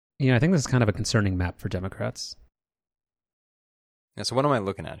I think this is kind of a concerning map for Democrats. Yeah, so what am I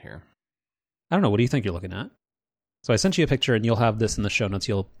looking at here? I don't know. What do you think you're looking at? So I sent you a picture, and you'll have this in the show notes.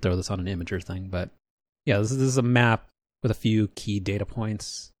 You'll throw this on an Imager thing. But yeah, this is a map with a few key data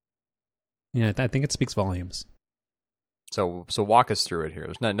points. Yeah, I think it speaks volumes. So walk us through it here.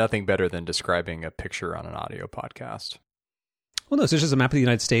 There's nothing better than describing a picture on an audio podcast. Well, no, so it's just a map of the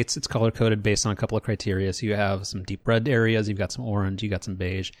United States. It's color-coded based on a couple of criteria. So you have some deep red areas, you've got some orange, you've got some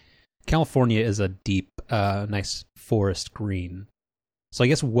beige. California is a deep, nice forest green. So I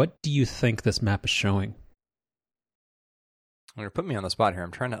guess, what do you think this map is showing? You're putting me on the spot here.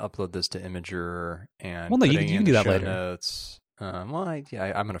 I'm trying to upload this to Imager and well, no, you can do that later. Notes. I'm going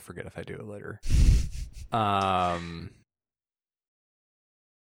to forget if I do it later.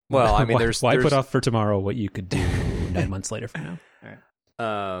 Well, I mean, why put off for tomorrow what you could do 9 months later from now? All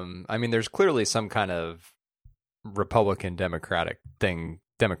right. I mean, there's clearly some kind of Republican Democrat thing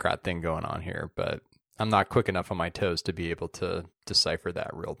going on here, but I'm not quick enough on my toes to be able to decipher that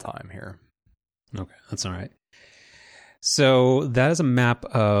real time here. Okay, that's all right. So that is a map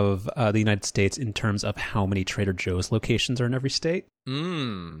of the United States in terms of how many Trader Joe's locations are in every state.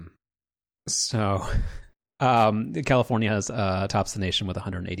 So California has tops the nation with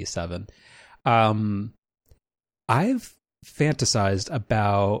 187. I've fantasized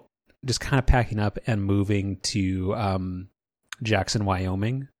about just kind of packing up and moving to Jackson,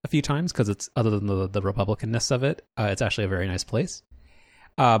 Wyoming a few times, because it's, other than the Republicanness of it, it's actually a very nice place.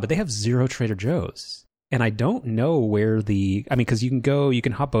 But they have 0 Trader Joe's. And I don't know where because you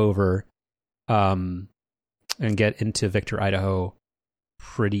can hop over and get into Victor, Idaho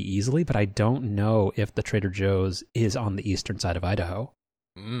pretty easily, but I don't know if the Trader Joe's is on the eastern side of Idaho.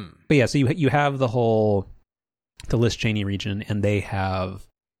 But yeah, so you have the Liz Cheney region, and they have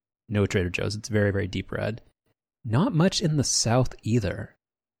no Trader Joe's. It's very, very deep red. Not much in the south either.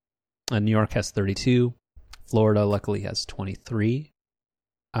 New York has 32. Florida, luckily, has 23.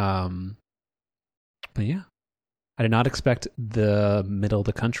 But yeah, I did not expect the middle of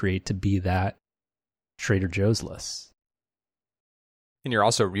the country to be that Trader Joe's-less. And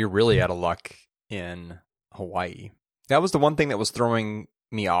you're really out of luck in Hawaii. That was the one thing that was throwing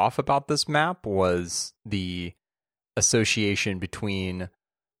me off about this map, was the association between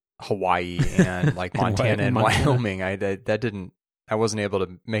Hawaii and like Montana and Wyoming. I wasn't able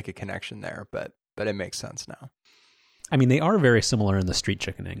to make a connection there, but it makes sense now. I mean, they are very similar in the street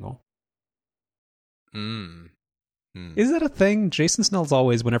chicken angle. Is that a thing? Jason Snell's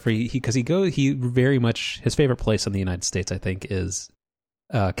always, whenever he very much, his favorite place in the United States, I think, is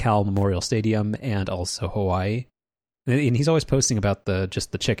Cal Memorial Stadium and also Hawaii. And he's always posting about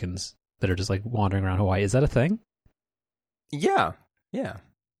just the chickens that are just like wandering around Hawaii. Is that a thing? Yeah. But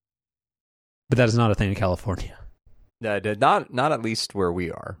that is not a thing in California. Not at least where we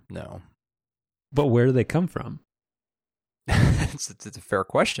are, no. But where do they come from? It's a fair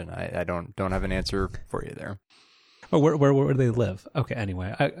question. I don't have an answer for you there. Oh, where do they live? Okay,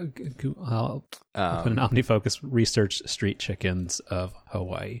 anyway, I'll put an OmniFocus research street chickens of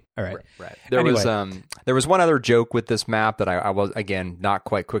Hawaii. All right. Right. There was one other joke with this map that I was, again, not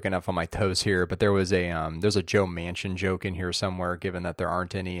quite quick enough on my toes here, but there's a Joe Manchin joke in here somewhere, given that there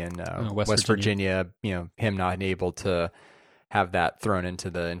aren't any in West Virginia. Him not able to have that thrown into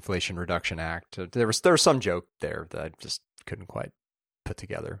the Inflation Reduction Act. There was some joke there that I just couldn't quite put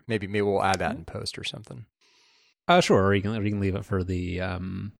together. Maybe we'll add that in post or something. Sure. Or you can leave it for the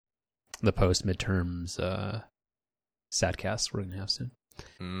post midterms sadcast we're gonna have soon.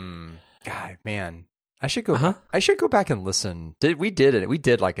 God, man, I should go. I should go back and listen. We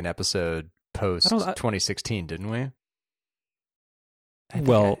did like an episode post 2016, didn't we?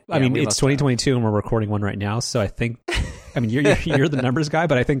 I mean, it's 2022 and we're recording one right now, so I think. I mean, you're the numbers guy,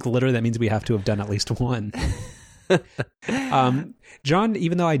 but I think literally that means we have to have done at least one. John,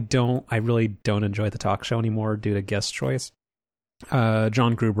 even though I really don't enjoy the talk show anymore due to guest choice,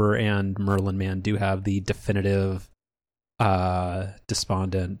 John Gruber and Merlin Mann do have the definitive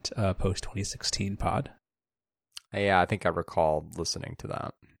despondent post 2016 pod. Yeah, I think I recall listening to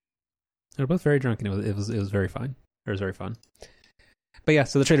that. They were both very drunk, and it was very fun. It was very fun. But yeah,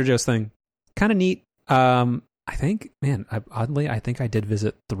 so the Trader Joe's thing, kind of neat. I think, oddly, I think I did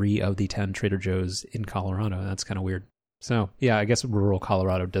visit 3 of the 10 Trader Joe's in Colorado. That's kind of weird. So, yeah, I guess rural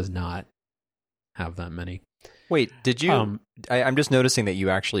Colorado does not have that many. Wait, did you... I'm just noticing that you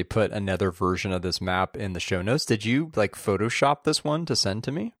actually put another version of this map in the show notes. Did you, Photoshop this one to send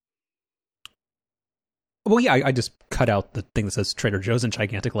to me? Well, yeah, I just cut out the thing that says Trader Joe's in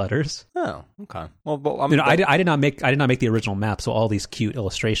gigantic letters. Oh, okay. Well, I did not make the original map, so all these cute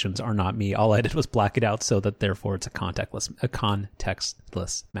illustrations are not me. All I did was black it out so that therefore it's a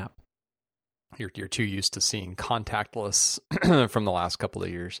contextless map. You're too used to seeing contactless from the last couple of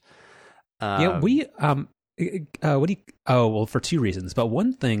years. What do you? Oh, well, for two reasons. But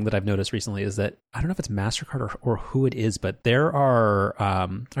one thing that I've noticed recently is that I don't know if it's MasterCard or who it is, but there are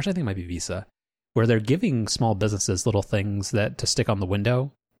actually I think it might be Visa, where they're giving small businesses little things that to stick on the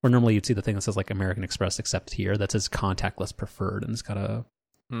window. Where normally you'd see the thing that says like American Express, except here that says contactless preferred, and it's got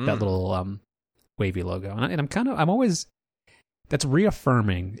that little wavy logo. And I'm always that's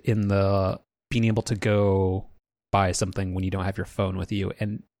reaffirming in the being able to go buy something when you don't have your phone with you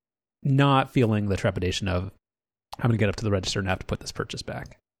and not feeling the trepidation of I'm going to get up to the register and have to put this purchase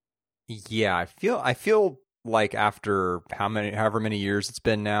back. Yeah, I feel like after however many years it's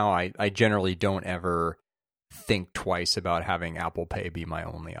been now, I generally don't ever think twice about having Apple Pay be my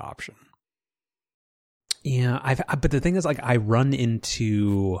only option. Yeah, but the thing is, like, I run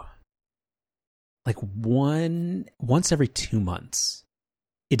into like once every 2 months,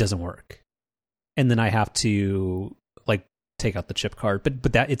 it doesn't work, and then I have to like take out the chip card.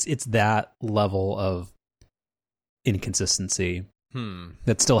 But that it's that level of inconsistency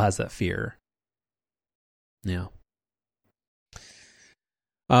that still has that fear. Yeah.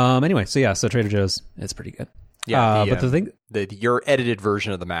 Anyway, so Trader Joe's, it's pretty good. Yeah, but the thing, your edited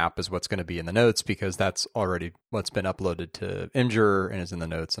version of the map is what's going to be in the notes because that's already what's been uploaded to Imgur and is in the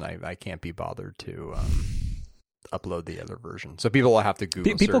notes, and I can't be bothered to upload the other version. So people will have to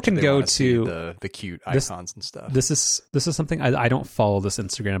Google. People can go to the cute icons and stuff. This is something I don't follow this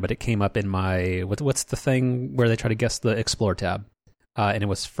Instagram, but it came up in my what's the thing where they try to guess the Explore tab, and it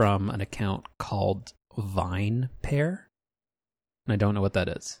was from an account called Vine Pair, and I don't know what that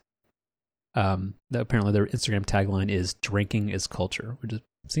is. Apparently their Instagram tagline is "Drinking is culture," which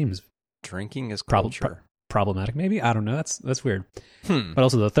seems drinking is culture problematic. Maybe, I don't know. That's weird. But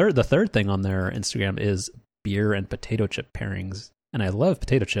also the third thing on their Instagram is beer and potato chip pairings, and I love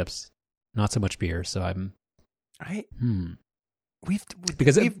potato chips, not so much beer. So we've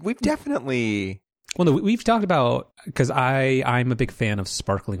definitely. Well, no, we've talked about because I'm a big fan of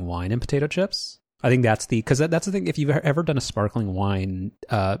sparkling wine and potato chips. I think that's the thing. If you've ever done a sparkling wine,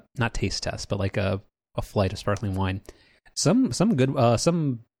 not taste test, but like a flight of sparkling wine, some good,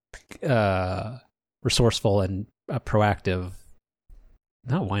 resourceful and proactive,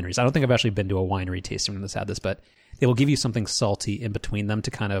 not wineries. I don't think I've actually been to a winery tasting that's had this, but they will give you something salty in between them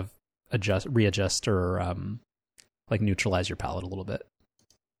to kind of readjust or like neutralize your palate a little bit,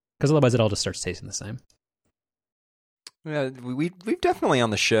 because otherwise it all just starts tasting the same. Yeah, we've definitely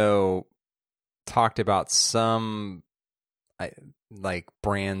on the show talked about some like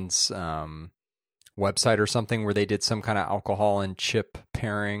brands website or something where they did some kind of alcohol and chip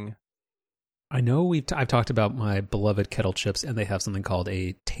pairing. I know I've talked about my beloved Kettle Chips, and they have something called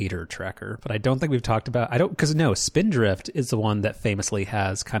a tater tracker, but I don't think we've talked about Spindrift is the one that famously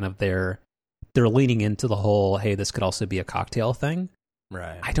has kind of they're leaning into the whole hey, this could also be a cocktail thing.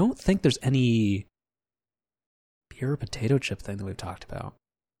 Right. I don't think there's any beer potato chip thing that we've talked about.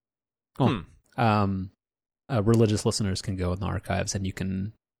 Religious listeners can go in the archives, and you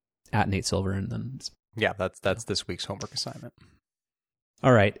can at Nate Silver, and then that's this week's homework assignment.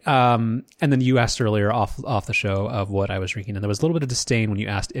 All right, and then you asked earlier off the show of what I was drinking, and there was a little bit of disdain when you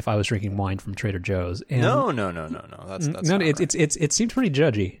asked if I was drinking wine from Trader Joe's. And no. That's no. It seemed pretty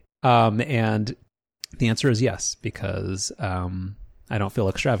judgy, and the answer is yes, because I don't feel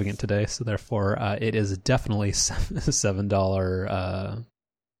extravagant today, so therefore it is definitely $7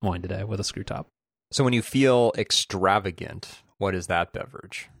 wine today with a screw top. So when you feel extravagant, what is that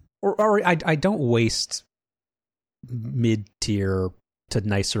beverage? Or I don't waste mid-tier to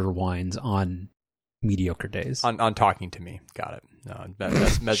nicer wines on mediocre days. On talking to me. Got it. No,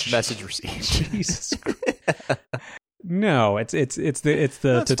 message received. Jesus Christ. No, it's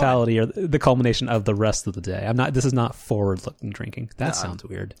the totality or the culmination of the rest of the day. This is not forward-looking drinking. That sounds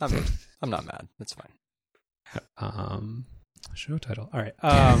weird. I'm not mad. It's fine. Show title. All right.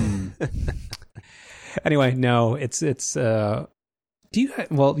 Anyway, no, it's do you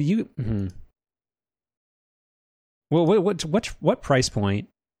well what price point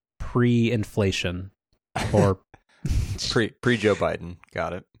pre-inflation or pre Joe Biden?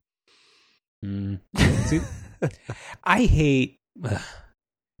 Got it. See, I hate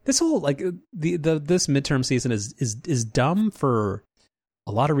this whole like this midterm season is dumb for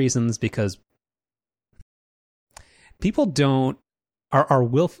a lot of reasons, because people don't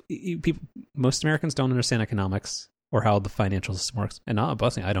most Americans don't understand economics. or how the financial system works. And not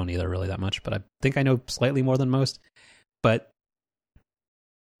busting, I don't either really that much, but I think I know slightly more than most. But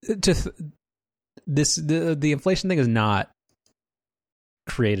the inflation thing is not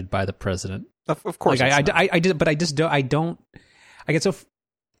created by the president. Of course, like I get so.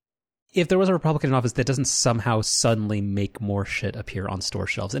 If there was a Republican in office, that doesn't somehow suddenly make more shit appear on store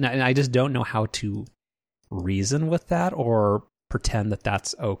shelves, and I just don't know how to reason with that or pretend that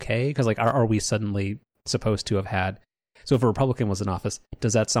that's okay. Because like, are we suddenly supposed to have had? So if a Republican was in office,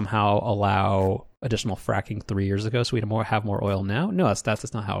 does that somehow allow additional fracking 3 years ago so we have more oil now? No,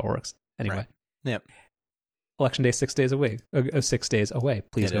 that's not how it works. Anyway. Right. Yep. Election day 6 days away. 6 days away.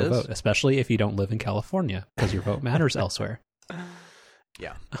 Please go vote, especially if you don't live in California, because your vote matters elsewhere.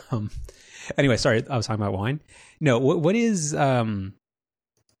 Yeah. Anyway, sorry, I was talking about wine. No, what is actually,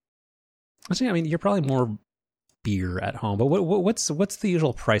 I mean, you're probably more beer at home, but what's the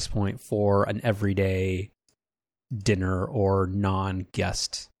usual price point for an everyday dinner or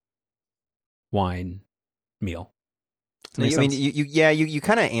non-guest wine meal? I mean, you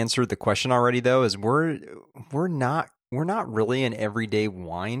kind of answered the question already, though. Is we're not really an everyday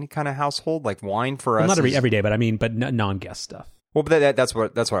wine kind of household. Like wine for us, not every day, but I mean, but non-guest stuff. Well, but that's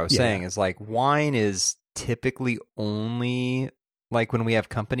what I was saying. Is like wine is typically only like when we have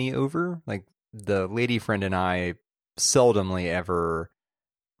company over. Like the lady friend and I seldomly ever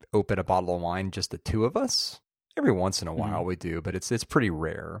open a bottle of wine, just the two of us. Every once in a while we do, but it's pretty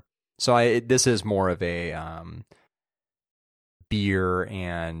rare. So this is more of a beer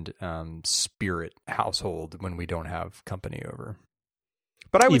and spirit household when we don't have company over.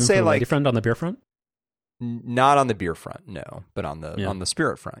 But I would say like friend on the beer front. Not on the beer front, no, but on the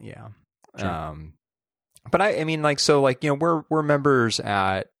spirit front, yeah. Sure. But I mean, like, so, like, you know, we're members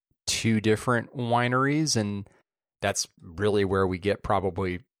at 2 different wineries, and that's really where we get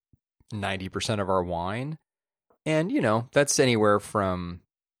probably 90% of our wine. And, you know, that's anywhere from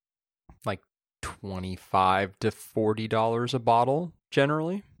like $25 to $40 a bottle,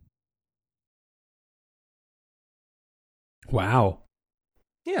 generally. Wow.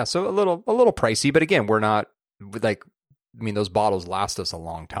 Yeah, so a little pricey, but again, we're not like, I mean, those bottles last us a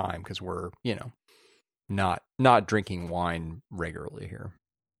long time because we're, you know, not drinking wine regularly here.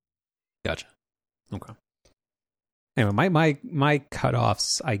 Gotcha. Okay. Anyway, my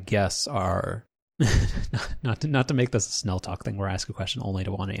cutoffs, I guess, are not to make this a Snell Talk thing where I ask a question only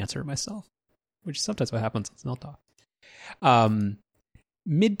to want to answer it myself, which is sometimes what happens on Snell Talk.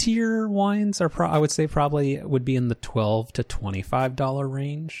 Mid-tier wines are, I would say, probably would be in the $12 to $25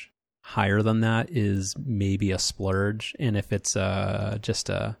 range. Higher than that is maybe a splurge, and if it's just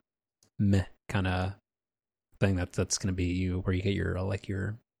a meh kind of thing, that's going to be where you get your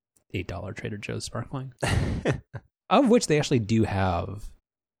your $8 Trader Joe's sparkling, of which they actually do have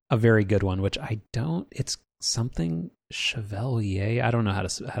a very good one, which I don't. It's something Chevalier. I don't know how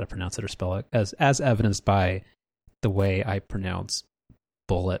to pronounce it or spell it, as evidenced by the way I pronounce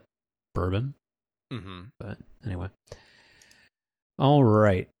Bullet bourbon. Mm-hmm. But anyway, all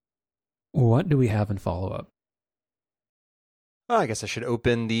right. What do we have in follow up? Well, I guess I should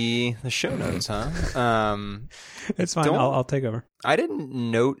open the show notes, huh? It's fine. I'll take over. I didn't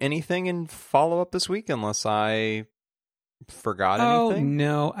note anything in follow up this week unless I forgot anything. Oh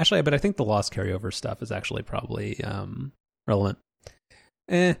no, actually, but I think the Lost Carryover stuff is actually probably relevant.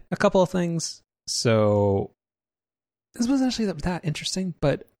 A couple of things. So this was actually that interesting,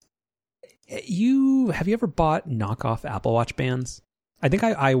 but have you ever bought knockoff Apple Watch bands? I think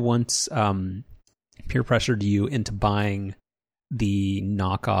I once peer pressured you into buying the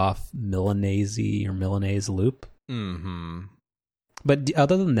knockoff Milanese loop. Mm-hmm. But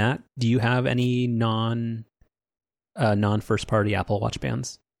other than that, do you have any non first party Apple Watch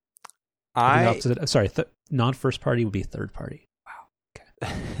bands? Non first party would be third party. Wow.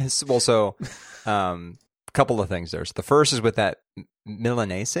 Okay. Well, so couple of things there. So the first is with that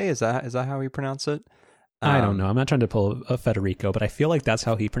Milanese. Is that how you pronounce it? I don't know. I'm not trying to pull a Federico, but I feel like that's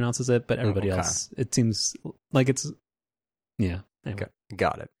how he pronounces it. But everybody else, it seems like it's, yeah. Anyway.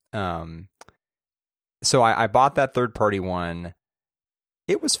 Got it. So I bought that third party one.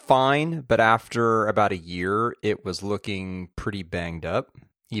 It was fine, but after about a year, it was looking pretty banged up,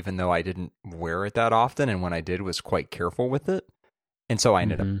 even though I didn't wear it that often. And when I did, was quite careful with it. And so I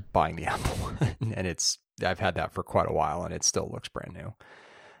ended up buying the Apple one, and I've had that for quite a while, and it still looks brand new.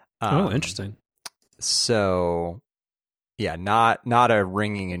 Interesting. So, yeah, not a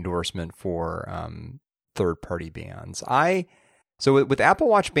ringing endorsement for third party bands. So with Apple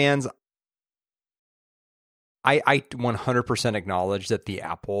Watch bands, I 100% acknowledge that the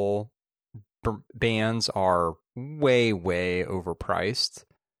Apple bands are way, way overpriced,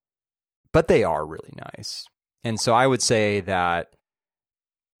 but they are really nice. And so I would say that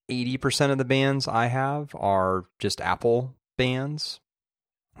 80% of the bands I have are just Apple bands.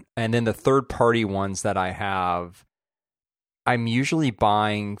 And then the third-party ones that I have, I'm usually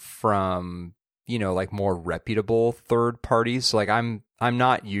buying from, like more reputable third parties. So like I'm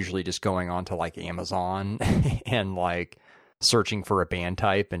not usually just going on to like Amazon and like searching for a band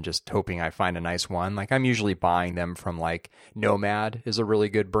type and just hoping I find a nice one. Like I'm usually buying them from like Nomad is a really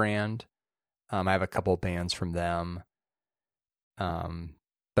good brand. I have a couple bands from them.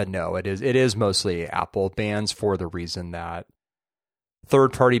 But no, it is mostly Apple bands for the reason that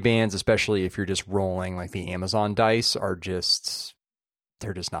third-party bands, especially if you're just rolling like the Amazon dice, they're just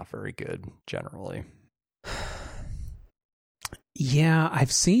not very good generally. Yeah,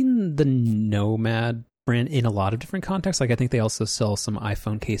 I've seen the Nomad brand in a lot of different contexts. Like I think they also sell some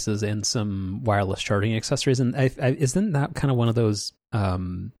iPhone cases and some wireless charging accessories. And isn't that kind of one of those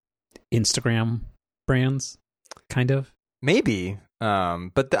Instagram brands, kind of? Maybe.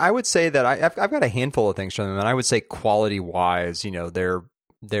 But I would say that I've got a handful of things from them, and I would say quality-wise,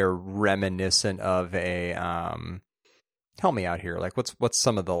 they're reminiscent of a help me out here. Like what's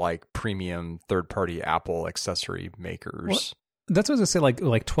some of the like premium third-party Apple accessory makers? Well, that's what I was gonna say,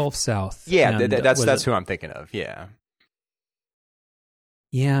 like 12 South. Yeah, that's who I'm thinking of. Yeah.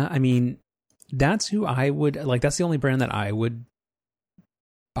 Yeah, I mean, that's who I would like. That's the only brand that I would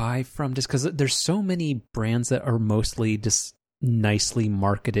buy from, just because there's so many brands that are mostly just nicely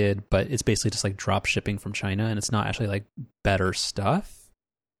marketed, but it's basically just like drop shipping from China, and it's not actually like better stuff.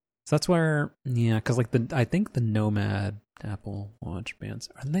 So that's where, yeah, because like I think the Nomad Apple Watch bands,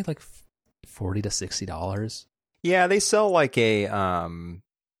 aren't they like $40 to $60? Yeah, they sell like a kind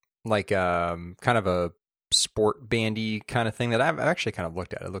of a sport bandy kind of thing that I've actually kind of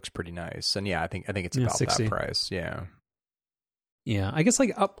looked at. It looks pretty nice, and yeah, I think it's about 60. That price. Yeah. Yeah, I guess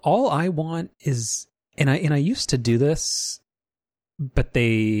like all I want is, and I used to do this, but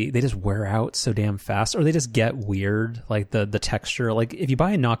they just wear out so damn fast, or they just get weird, like the texture. Like if you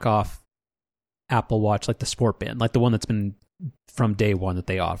buy a knockoff Apple Watch, like the Sport Band, like the one that's been from day one that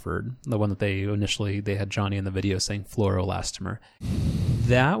they offered, the one that they had Johnny in the video saying fluoroelastomer.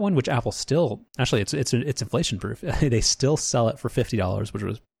 That one, which Apple still, actually it's inflation proof. They still sell it for $50, which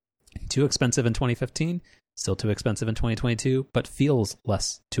was too expensive in 2015. Still too expensive in 2022, but feels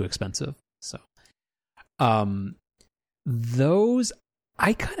less too expensive. So, those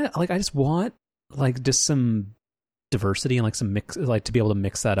I kind of like. I just want like just some diversity and like some mix, like to be able to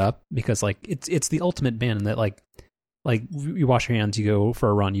mix that up, because like it's the ultimate band in that like you wash your hands, you go for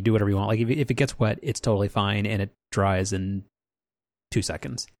a run, you do whatever you want. Like if it gets wet, it's totally fine and it dries in 2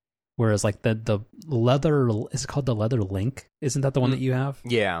 seconds. Whereas like the leather, is it called the Leather Link? Isn't that the one that you have?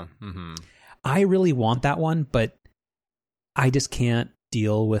 Yeah. Mm-hmm. I really want that one, but I just can't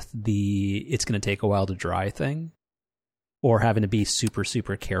deal with it's going to take a while to dry thing, or having to be super,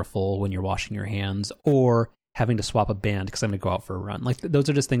 super careful when you're washing your hands, or having to swap a band because I'm going to go out for a run. Like those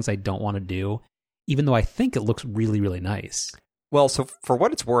are just things I don't want to do, even though I think it looks really, really nice. Well, so for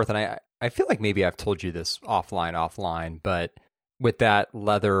what it's worth, and I feel like maybe I've told you this offline, but with that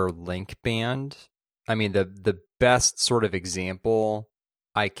Leather Link band, I mean, the best sort of example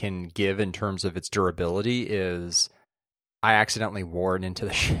I can give in terms of its durability is I accidentally wore it into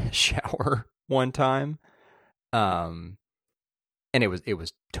the shower one time. And it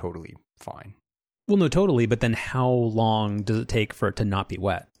was totally fine. Well, no, totally. But then how long does it take for it to not be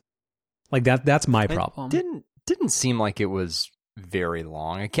wet? Like that's my problem. It didn't seem like it was very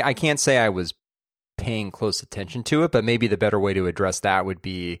long. I can't say I was paying close attention to it, but maybe the better way to address that would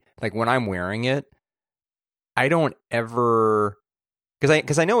be like when I'm wearing it, I don't ever,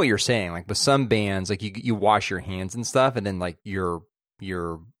 because I know what you're saying. Like with some bands, like you wash your hands and stuff, and then like your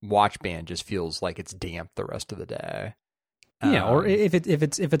watch band just feels like it's damp the rest of the day. Yeah, or if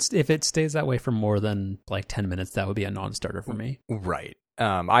it stays that way for more than like 10 minutes, that would be a non-starter for me. Right.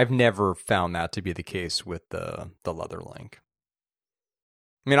 I've never found that to be the case with the Leather Link.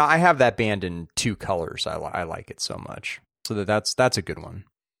 I mean, I have that band in 2 colors. I like it so much. So that's a good one.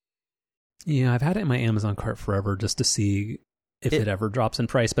 Yeah, I've had it in my Amazon cart forever just to see if it ever drops in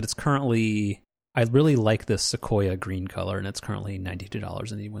price, but it's currently, I really like this Sequoia green color, and it's currently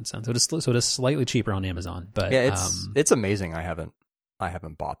 $92.81. So it is slightly cheaper on Amazon, but yeah, it's amazing. I haven't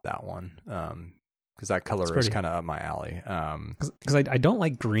bought that one because that color is kind of up my alley. Because I don't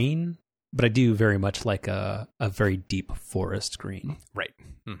like green, but I do very much like a very deep forest green. Right.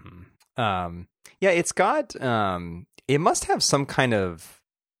 Mm-hmm. Yeah, it's got. It must have some kind of.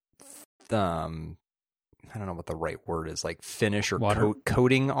 I don't know what the right word is, like finish or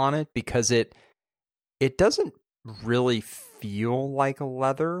coating on it, because it doesn't really feel like a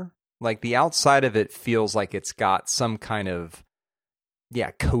leather. Like the outside of it feels like it's got some kind of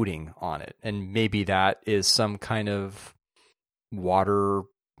coating on it, and maybe that is some kind of water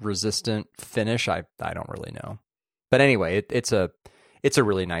resistant finish. I don't really know, but anyway, it's a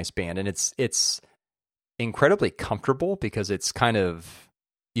really nice band, and it's incredibly comfortable because it's kind of,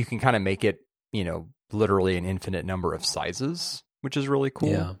 you can kind of make it, literally an infinite number of sizes, which is really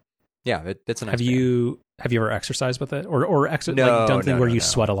cool. Yeah, it's a nice band. Have you ever exercised with it, or done thing where you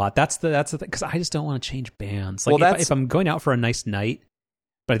sweat a lot? That's the thing, because I just don't want to change bands. Like, well, if I'm going out for a nice night,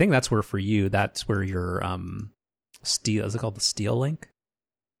 but I think that's where, for you, that's where your steel, is it called the Steel Link?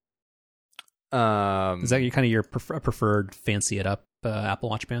 Is that your preferred fancy it up Apple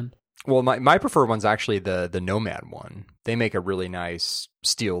Watch band? Well, my preferred one's actually the Nomad one. They make a really nice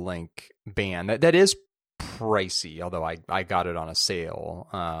Steel Link band that is pricey, although I got it on a sale.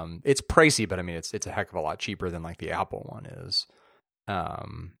 It's pricey, but I mean it's a heck of a lot cheaper than like the Apple one is.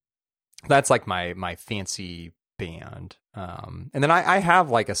 That's like my fancy band. And then I have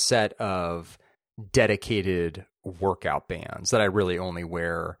like a set of dedicated workout bands that I really only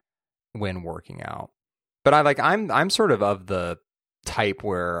wear when working out. But I'm sort of the type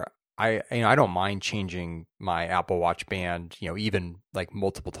where I don't mind changing my Apple Watch band, even like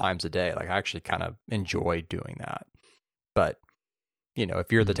multiple times a day. Like I actually kind of enjoy doing that. But,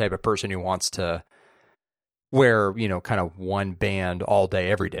 if you're the type of person who wants to wear, kind of one band all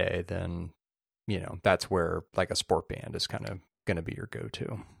day, every day, then, that's where like a sport band is kind of going to be your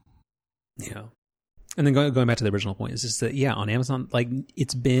go-to. Yeah. And then going back to the original point is just that, on Amazon, like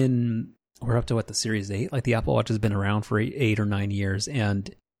we're up to the Series 8, like the Apple Watch has been around for 8 or 9 years, and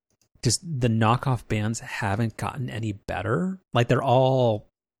just the knockoff bands haven't gotten any better. Like they're all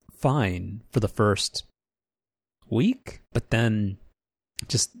fine for the first week, but then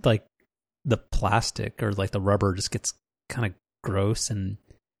just like the plastic or like the rubber just gets kind of gross, and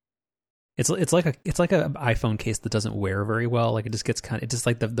it's like a iPhone case that doesn't wear very well. Like it just gets it's just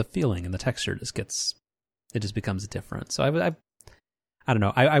like the feeling and the texture just becomes different. So I don't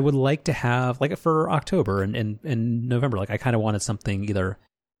know. I would like to have, like, for October and November, like I kind of wanted something either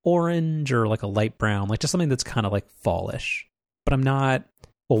orange or like a light brown, like just something that's kind of like fallish. But I'm not.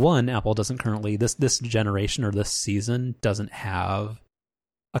 Well, one, Apple doesn't currently, this generation or this season doesn't have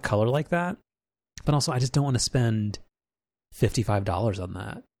a color like that. But also, I just don't want to spend $55 on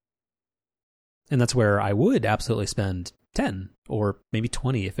that. And that's where I would absolutely spend 10 or maybe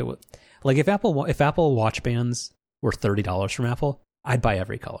 20 if it would. Like if Apple Watch bands were $30 from Apple, I'd buy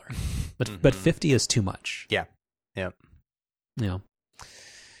every color. But 50 is too much. Yeah. Yeah. Yeah.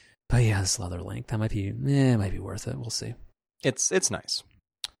 But yeah, this leather link, that might be worth it. We'll see. It's nice.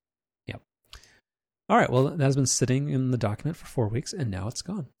 Yep. All right. Well, that has been sitting in the document for 4 weeks, and now it's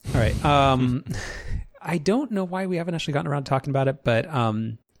gone. All right. I don't know why we haven't actually gotten around to talking about it, but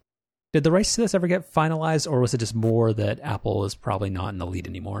did the rights to this ever get finalized, or was it just more that Apple is probably not in the lead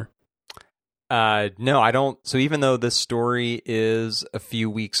anymore? No, I don't. So even though this story is a few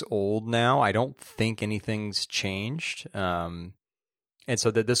weeks old now, I don't think anything's changed. And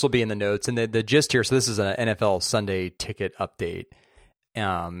so this will be in the notes, and the gist here. So this is an NFL Sunday Ticket update.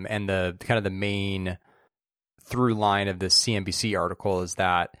 And the kind of the main through line of this CNBC article is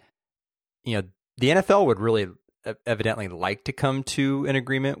that, the NFL would really evidently like to come to an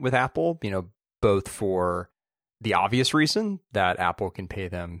agreement with Apple, both for the obvious reason that Apple can pay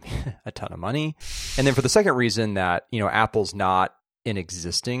them a ton of money, and then for the second reason that, Apple's not an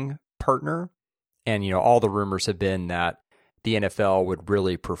existing partner. And, all the rumors have been that the NFL would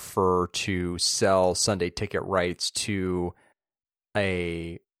really prefer to sell Sunday Ticket rights to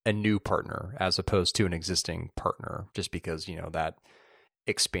a new partner as opposed to an existing partner, just because, that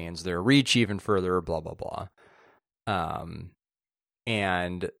expands their reach even further, blah, blah, blah.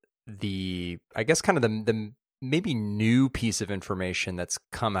 And I guess kind of the maybe new piece of information that's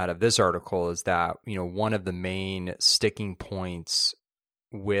come out of this article is that, one of the main sticking points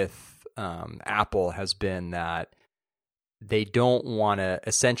with Apple has been that they don't want to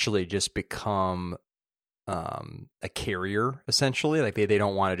essentially just become a carrier, essentially. Like they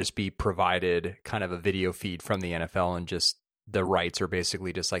don't want to just be provided kind of a video feed from the NFL and just the rights are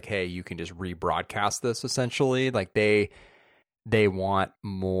basically just like, hey, you can just rebroadcast this, essentially. Like they want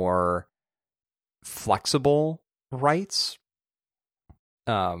more flexible rights.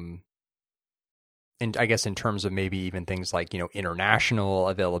 And I guess in terms of maybe even things like, international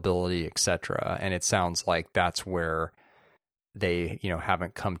availability, etc. And it sounds like that's where they,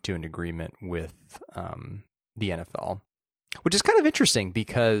 haven't come to an agreement with the NFL, which is kind of interesting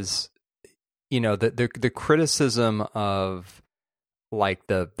because, the criticism of like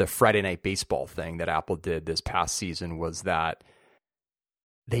the Friday Night Baseball thing that Apple did this past season was that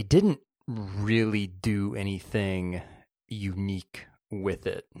they didn't really do anything unique with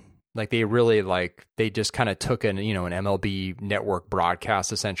it. Like they just kind of took an MLB network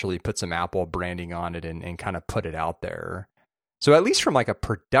broadcast, essentially put some Apple branding on it and kind of put it out there. So at least from like a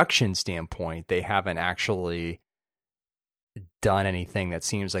production standpoint, they haven't actually done anything that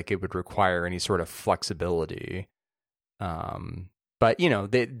seems like it would require any sort of flexibility. But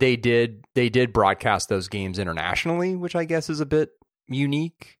they did broadcast those games internationally, which I guess is a bit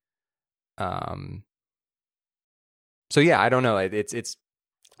unique. So yeah, I don't know. It's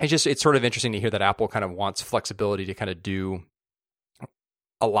sort of interesting to hear that Apple kind of wants flexibility to kind of do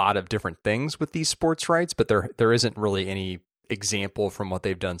a lot of different things with these sports rights, but there isn't really any example from what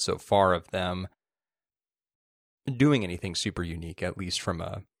they've done so far of them doing anything super unique, at least from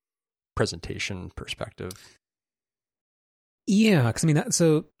a presentation perspective. Yeah, because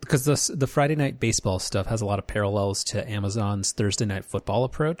the Friday Night Baseball stuff has a lot of parallels to Amazon's Thursday Night Football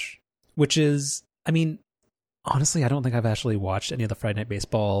approach, which is, I mean, honestly, I don't think I've actually watched any of the Friday Night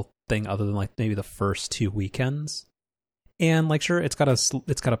Baseball thing other than like maybe the first 2 weekends. And like, sure, it's got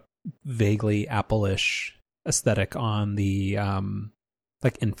a vaguely Apple-ish aesthetic on the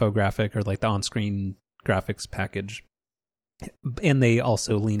like infographic or like the on-screen graphics package. And they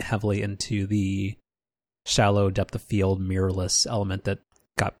also lean heavily into the shallow depth of field mirrorless element that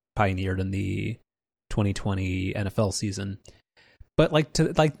got pioneered in the 2020 NFL season. But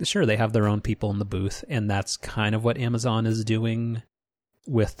sure, they have their own people in the booth, and that's kind of what Amazon is doing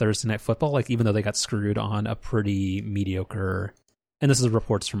with Thursday Night Football. Like, even though they got screwed on a pretty mediocre, and this is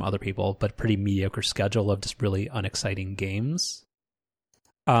reports from other people, but pretty mediocre schedule of just really unexciting games.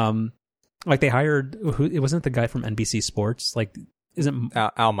 Like they hired, it wasn't the guy from NBC Sports, like, isn't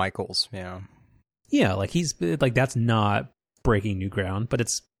Al Michaels? Yeah. Yeah, like he's like, that's not breaking new ground, but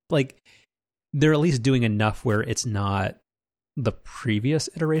it's like they're at least doing enough where it's not the previous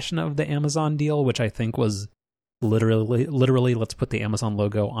iteration of the Amazon deal, which I think was literally let's put the Amazon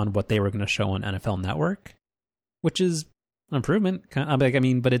logo on what they were going to show on NFL Network, which is an improvement.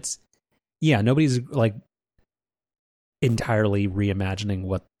 But it's, yeah, nobody's like entirely reimagining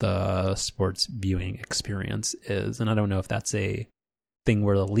what the sports viewing experience is, and I don't know if that's a thing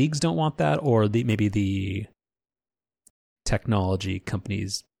where the leagues don't want that, or maybe the technology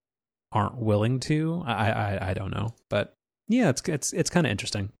companies aren't willing to. I don't know, but yeah, it's kind of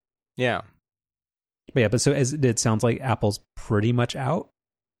interesting. Yeah, but yeah, but so it sounds like Apple's pretty much out.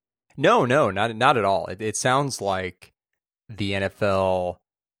 No, not at all. It sounds like the NFL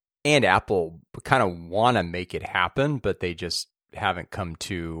and Apple kind of want to make it happen, but they just haven't come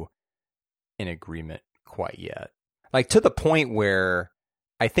to an agreement quite yet. Like, to the point where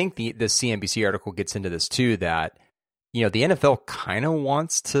I think the CNBC article gets into this too, that, the NFL kind of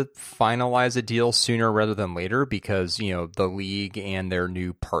wants to finalize a deal sooner rather than later because, the league and their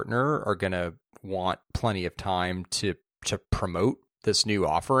new partner are going to want plenty of time to promote this new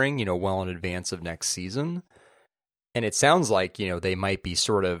offering, well in advance of next season. And it sounds like, they might be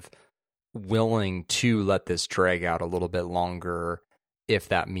sort of willing to let this drag out a little bit longer if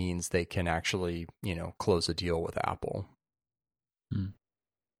that means they can actually, close a deal with Apple. And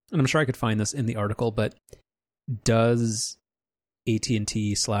I'm sure I could find this in the article, but does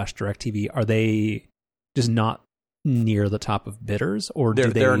AT&T/DirecTV, are they just not near the top of bidders, or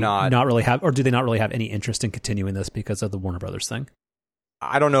do they not really have any interest in continuing this because of the Warner Brothers thing?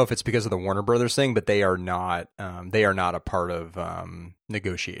 I don't know if it's because of the Warner Brothers thing, but they are not a part of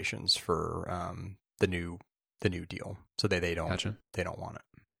negotiations for the new deal. So they don't Gotcha. They don't want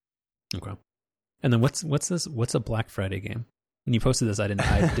it. Okay. And then what's this? What's a Black Friday game? When you posted this, I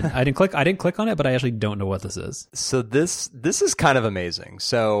didn't click on it, but I actually don't know what this is. So this is kind of amazing.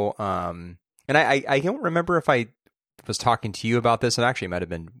 So and I don't remember if I was talking to you about this. It actually might have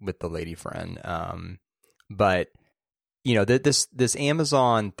been with the lady friend. But this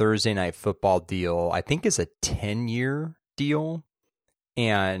Amazon Thursday Night Football deal, I think, is a 10-year deal.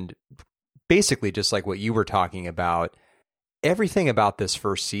 And basically, just like what you were talking about, everything about this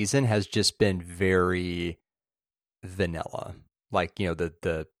first season has just been very vanilla. Like,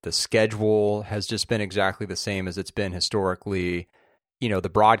 the schedule has just been exactly the same as it's been historically. The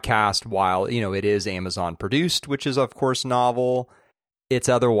broadcast, while, it is Amazon produced, which is, of course, novel, it's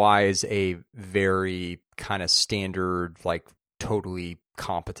otherwise a very kind of standard, like totally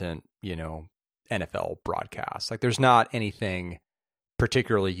competent, NFL broadcast. Like, there's not anything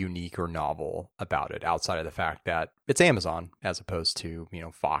particularly unique or novel about it outside of the fact that it's Amazon as opposed to,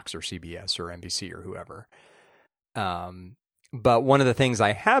 Fox or CBS or NBC or whoever. But one of the things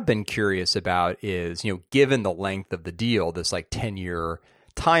I have been curious about is, given the length of the deal, this like 10-year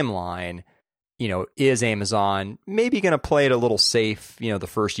timeline, is Amazon maybe going to play it a little safe, the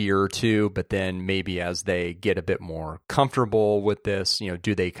first year or two, but then maybe as they get a bit more comfortable with this,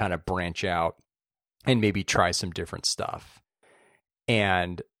 do they kind of branch out and maybe try some different stuff?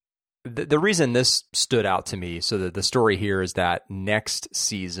 And the reason this stood out to me, so the story here is that next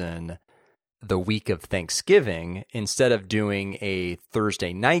season, the week of Thanksgiving, instead of doing a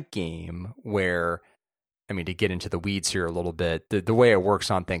Thursday night game where, to get into the weeds here a little bit, the way it works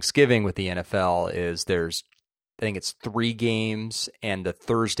on Thanksgiving with the NFL is I think it's 3 games, and the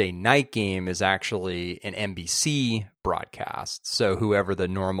Thursday night game is actually an NBC broadcast. So whoever the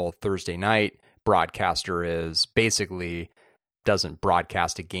normal Thursday night broadcaster is basically doesn't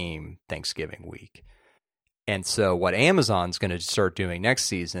broadcast a game Thanksgiving week. And so what Amazon's going to start doing next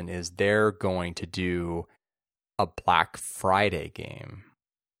season is they're going to do a Black Friday game,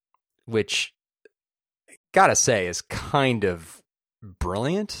 which, gotta say, is kind of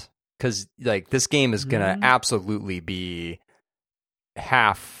brilliant, because this game is going to absolutely be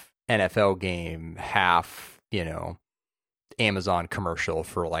half NFL game, half, Amazon commercial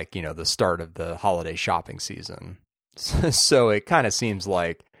for the start of the holiday shopping season. So it kind of seems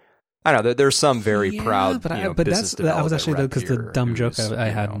like, I don't know, there's some very proud, but that was actually because the dumb joke I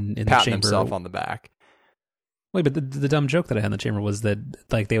had in the chamber, himself on the back. Wait, but the dumb joke that I had in the chamber was that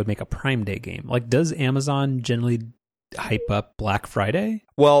they would make a Prime Day game. Does Amazon generally hype up Black Friday?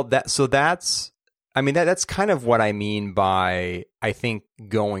 Well, that's kind of what I mean by, I think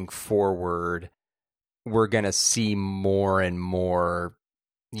going forward, we're going to see more and more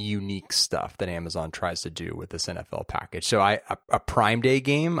unique stuff that Amazon tries to do with this NFL package. So a Prime Day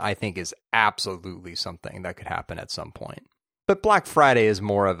game, I think, is absolutely something that could happen at some point. But Black Friday is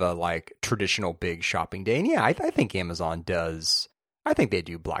more of a traditional big shopping day. And yeah, I think Amazon does. I think they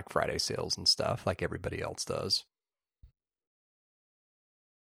do Black Friday sales and stuff like everybody else does.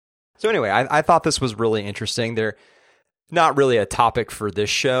 So anyway, I thought this was really interesting. They're not really a topic for this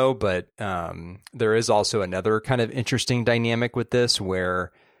show, but there is also another kind of interesting dynamic with this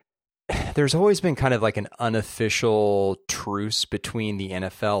where there's always been kind of an unofficial truce between the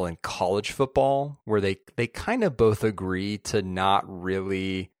NFL and college football, where they kind of both agree to not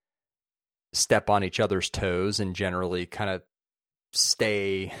really step on each other's toes and generally kind of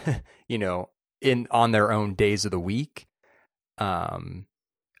stay, on their own days of the week.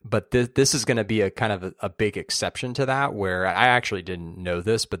 But this is going to be a kind of a big exception to that, where I actually didn't know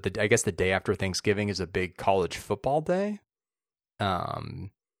this, but I guess the day after Thanksgiving is a big college football day.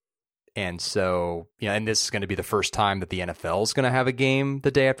 And so, and this is going to be the first time that the NFL is going to have a game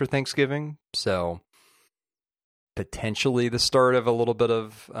the day after Thanksgiving. So potentially the start of a little bit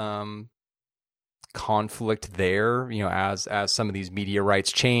of conflict there, as some of these media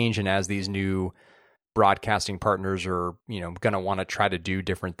rights change and as these new broadcasting partners are, going to want to try to do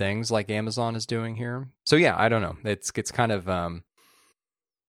different things like Amazon is doing here. So yeah, I don't know. It's kind of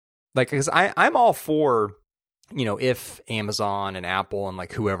because I'm all for, if Amazon and Apple and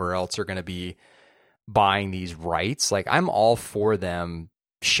whoever else are going to be buying these rights, I'm all for them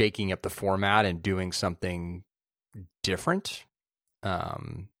shaking up the format and doing something different.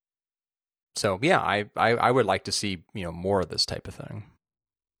 So yeah, I would like to see, more of this type of thing.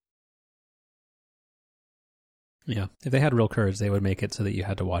 Yeah, if they had real courage, they would make it so that you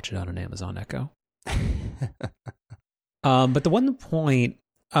had to watch it on an Amazon Echo. But the one point,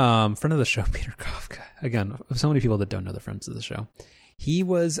 friend of the show, Peter Kafka, again, so many people that don't know the friends of the show. He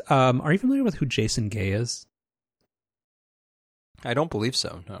was, are you familiar with who Jason Gay is? I don't believe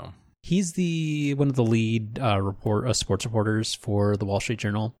so, no. He's one of the lead sports reporters for the Wall Street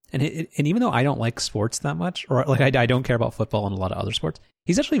Journal. And even though I don't like sports that much, or I don't care about football and a lot of other sports,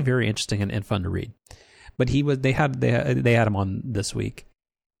 he's actually very interesting and fun to read. But they had him on this week,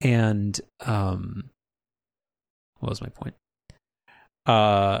 and what was my point?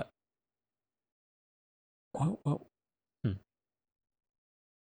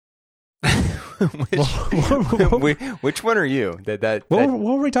 Which one are you? What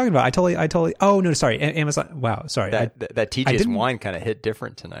were we talking about? I totally. Oh no, sorry, Amazon. Wow, sorry. That TJ's wine kind of hit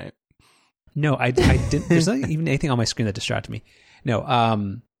different tonight. No, I didn't. There's not even anything on my screen that distracted me.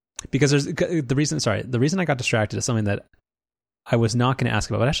 No, because the reason I got distracted is something that I was not going to ask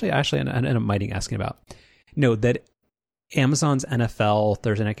about, but actually I ended up might asking about. No, that Amazon's NFL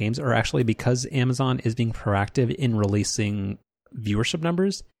Thursday night games are actually, because Amazon is being proactive in releasing viewership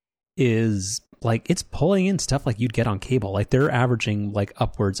numbers, is it's pulling in stuff like you'd get on cable. They're averaging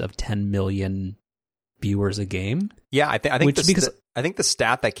upwards of 10 million viewers a game. Yeah, I think the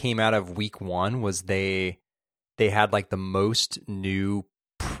stat that came out of week 1 was they had the most new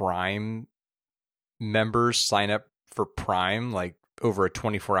Prime members sign up for Prime over a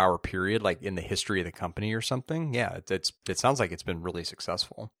 24-hour period, like in the history of the company or something. Yeah, it sounds like it's been really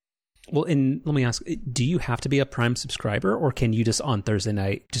successful. Well, let me ask, do you have to be a Prime subscriber, or can you just on Thursday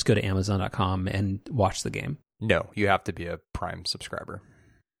night just go to Amazon.com and watch the game? No, you have to be a Prime subscriber.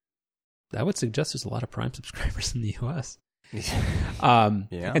 That would suggest there's a lot of Prime subscribers in the U.S. Yeah,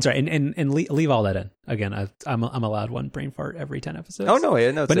 and sorry, and leave all that in. Again, I'm allowed one brain fart every 10 episodes. Oh no,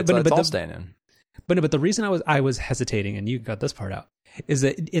 it's all staying in. But the reason I was hesitating, and you got this part out, is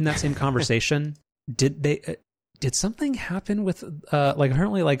that in that same conversation, did something happen with like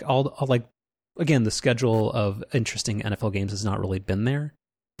apparently like all like again the schedule of interesting NFL games has not really been there,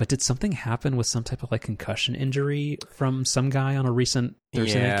 but did something happen with some type of like concussion injury from some guy on a recent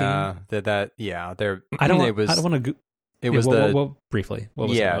Thursday night game? There. I don't want to. It was briefly. What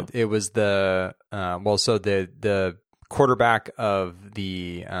was it was the so the quarterback of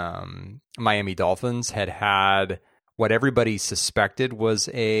the Miami Dolphins had what everybody suspected was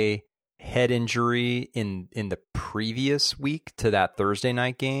a head injury in the previous week to that Thursday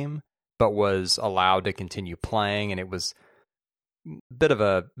night game, but was allowed to continue playing, and it was a bit of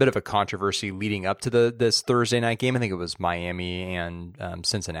a controversy leading up to this Thursday night game. I think it was Miami and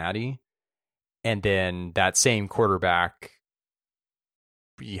Cincinnati, and then that same quarterback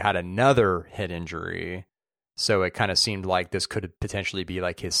he had another head injury, so it kind of seemed like this could potentially be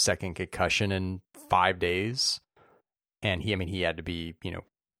like his second concussion in 5 days, and he had to be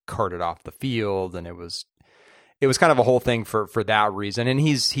carted off the field, and it was kind of a whole thing for that reason. And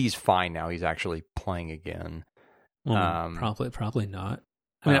he's fine now. He's actually playing again. Well, probably not.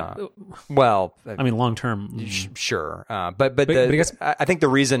 Long term, sure. But I guess I think the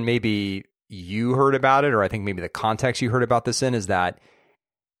reason maybe you heard about it, or I think maybe the context you heard about this in, is that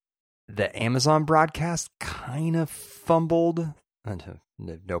the Amazon broadcast kind of fumbled.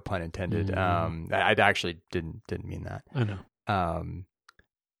 No pun intended. I actually didn't mean that. I know.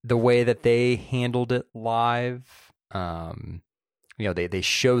 The way that they handled it live, they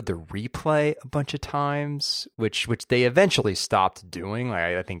showed the replay a bunch of times, which they eventually stopped doing. Like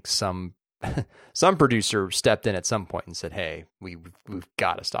I think some producer stepped in at some point and said, "Hey, we've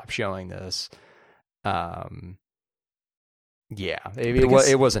got to stop showing this."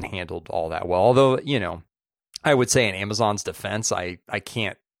 It wasn't handled all that well. Although I would say in Amazon's defense, I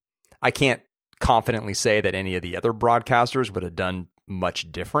can't confidently say that any of the other broadcasters would have done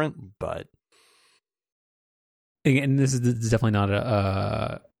much different, but and this is definitely not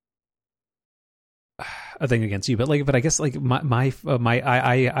a thing against you, but I guess like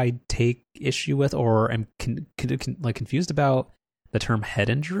I take issue with, or am confused about the term head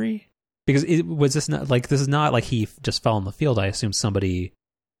injury, because this is not like he just fell on the field. I assume somebody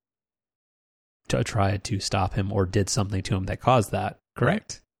tried to stop him or did something to him that caused that.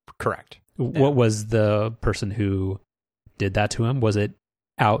 Correct. What was the person who did that to him? Was it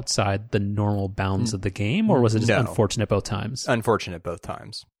outside the normal bounds of the game, or was it just unfortunate both times? Unfortunate both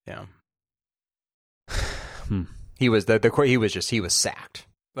times. Yeah. He was he was sacked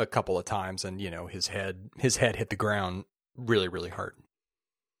a couple of times, and his head hit the ground really, really hard.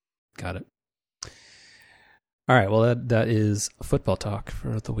 Got it. All right. Well, that is football talk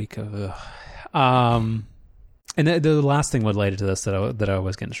for the week of. And the last thing related to this that I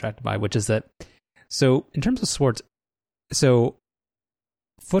was getting distracted by, which is that, so in terms of sports, so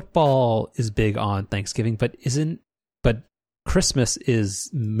football is big on Thanksgiving, but Christmas is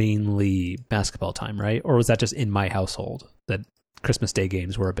mainly basketball time, right? Or was that just in my household that Christmas Day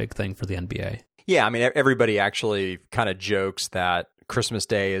games were a big thing for the NBA? Yeah, I mean, everybody actually kind of jokes that Christmas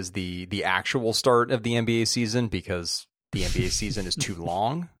Day is the actual start of the NBA season because the NBA season is too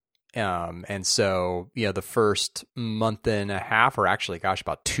long. And so, the first month and a half, or actually,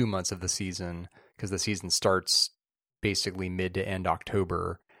 about 2 months of the season, because the season starts basically mid to end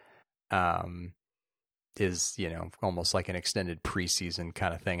October, is, almost like an extended preseason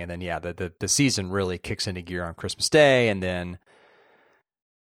kind of thing. And then, the season really kicks into gear on Christmas Day. And then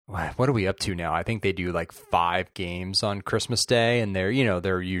what are we up to now? I think they do like 5 games on Christmas Day, and they're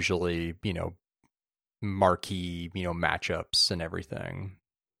usually, marquee, matchups and everything.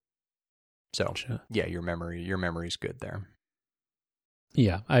 So gotcha. Yeah, your memory's good there.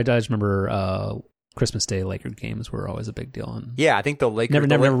 Yeah, I just remember Christmas Day Laker games were always a big deal. And yeah, I think the Lakers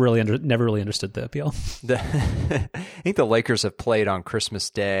never really understood the appeal. I think the Lakers have played on Christmas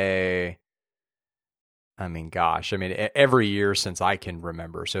Day. I mean, every year since I can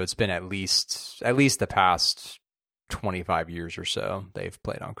remember. So it's been at least the past 25 years or so they've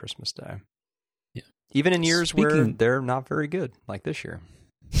played on Christmas Day. Yeah, even in years where they're not very good, like this year.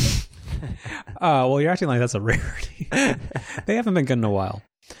 Well, you're acting like that's a rarity. They haven't been good in a while.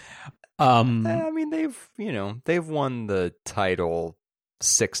 I mean, they've won the title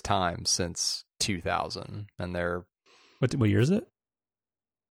 6 times since 2000, and they're what year is it?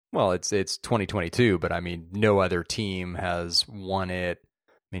 Well, it's 2022, but I mean, no other team has won it.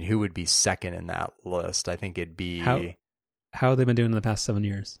 I mean, who would be second in that list? I think it'd be how have they been doing in the past 7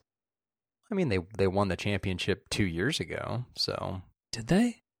 years? I mean, they won the championship 2 years ago. So did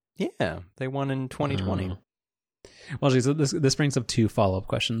they? Yeah, they won in 2020. Well, so this brings up 2 follow-up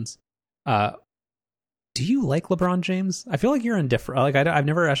questions. Do you like LeBron James? I feel like you're indifferent. Like I've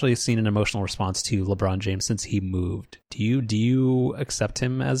never actually seen an emotional response to LeBron James since he moved. Do you accept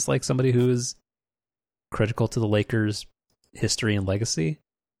him as like somebody who is critical to the Lakers' history and legacy?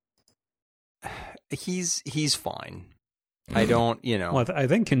 He's fine. I don't, Well, I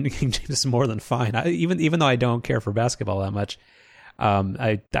think King James is more than fine. Even though I don't care for basketball that much,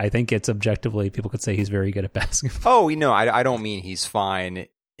 I think it's objectively people could say he's very good at basketball. Oh, I don't mean he's fine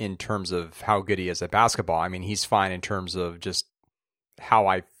in terms of how good he is at basketball. I mean, he's fine in terms of just how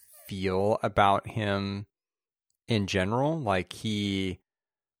I feel about him in general. Like I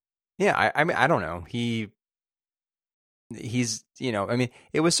mean, I don't know. He's, I mean,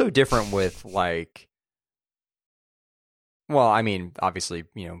 it was so different with like, well, I mean, obviously,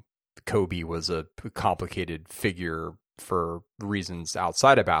 Kobe was a complicated figure for reasons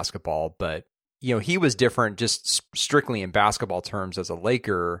outside of basketball, but he was different just strictly in basketball terms as a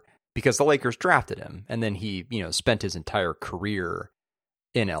Laker because the Lakers drafted him. And then he, spent his entire career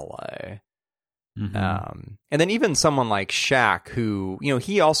in LA. Mm-hmm. And then even someone like Shaq, who,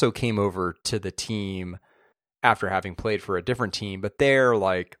 he also came over to the team after having played for a different team, but they're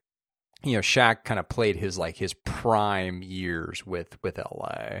like, Shaq kind of played his prime years with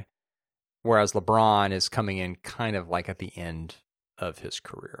LA. Whereas LeBron is coming in kind of like at the end of his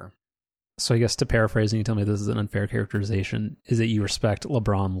career. So I guess to paraphrase, and you tell me this is an unfair characterization, is that you respect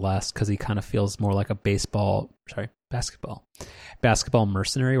LeBron less because he kind of feels more like a basketball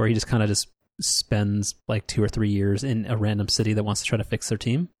mercenary, where he just kind of spends like 2 or 3 years in a random city that wants to try to fix their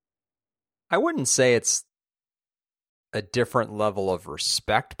team? I wouldn't say it's a different level of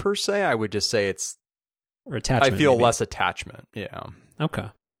respect per se. I would just say it's or attachment. I feel maybe. Less attachment. Yeah. Okay.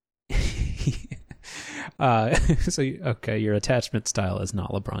 Your attachment style is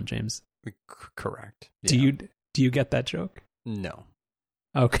not LeBron James. Correct. Yeah. Do you get that joke? No.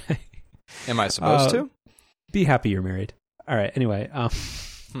 Okay. Am I supposed to? Be happy you're married. All right. Anyway,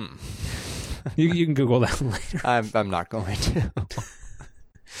 you can Google that later. I'm not going to.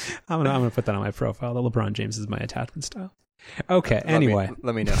 I'm gonna put that on my profile. The LeBron James is my attachment style. Okay. Anyway,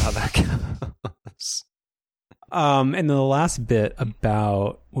 let me know how that goes. And the last bit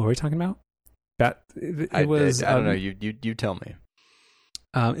about what were we talking about? I don't know. You tell me.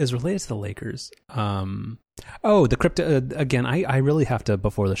 Is related to the Lakers. The crypto again. I really have to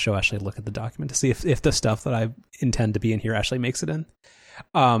before the show actually look at the document to see if the stuff that I intend to be in here actually makes it in.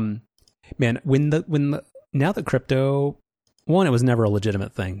 Man, now that crypto, one, it was never a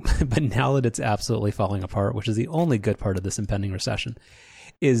legitimate thing, but now that it's absolutely falling apart, which is the only good part of this impending recession,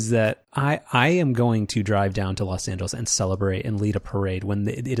 is that I am going to drive down to Los Angeles and celebrate and lead a parade when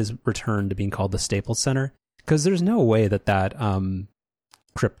it is returned to being called the Staples Center, because there's no way that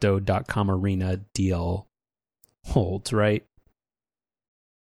Crypto.com arena deal holds, right?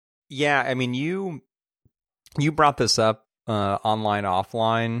 Yeah, I mean, you brought this up online,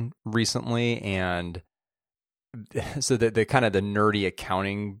 offline recently, and so the kind of the nerdy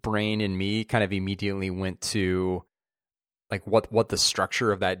accounting brain in me kind of immediately went to like what the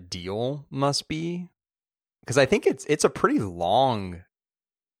structure of that deal must be, because I think it's a pretty long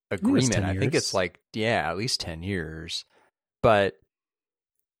agreement. I think it's like at least 10 years, but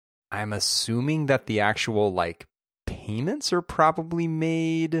I'm assuming that the actual like payments are probably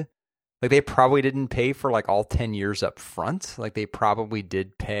made. Like they probably didn't pay for like all 10 years up front. Like they probably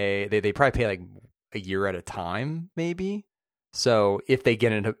did pay. They probably pay like a year at a time, maybe. So if they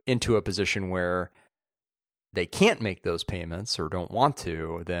get into a position where they can't make those payments or don't want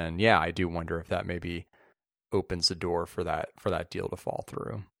to, then yeah, I do wonder if that maybe opens the door for that deal to fall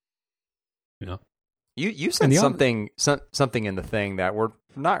through. Yeah. You said something in the thing that we're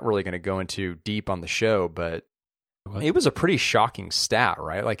not really going to go into deep on the show, but it was a pretty shocking stat,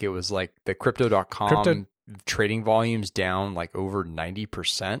 right? Like it was like the Crypto.com trading volumes down like over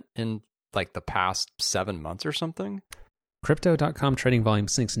 90% in like the past 7 months or something. Crypto.com trading volume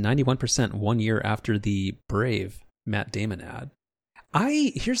sinks 91% 1 year after the Brave Matt Damon ad.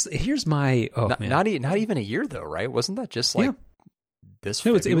 Here's my man. Not even a year though, right? Wasn't that just like this?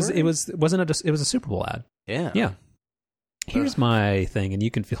 No, it was a Super Bowl ad. Yeah. Here's my thing, and you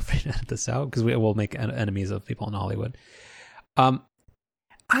can feel free to edit this out because we will make enemies of people in Hollywood.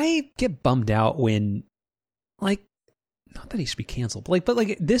 I get bummed out when, like, not that he should be canceled, but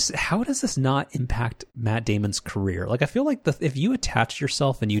this, how does this not impact Matt Damon's career? Like, I feel like if you attach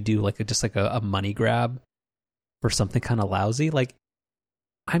yourself and you do just a money grab for something kind of lousy, like,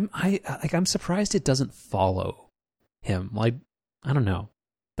 I'm surprised it doesn't follow him. Like, I don't know,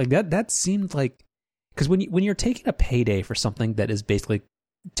 like that seemed like, because when you're taking a payday for something that is basically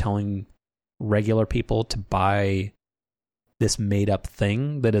telling regular people to buy this made up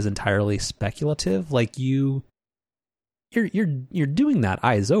thing that is entirely speculative, like you're doing that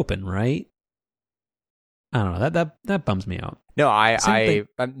eyes open, right? I don't know, that bums me out. No, I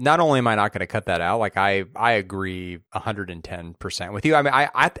not only am I not going to cut that out, like I agree 110% with you. I mean,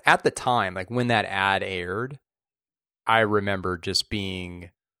 I at the time, like when that ad aired, I remember just being,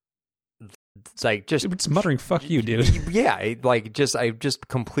 it's like just muttering "fuck you, dude." Yeah, like I just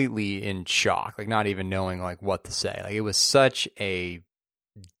completely in shock, like not even knowing like what to say. Like it was such a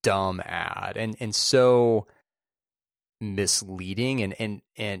dumb ad and so misleading and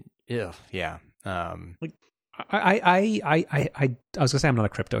ugh, yeah. Like I was gonna say I'm not a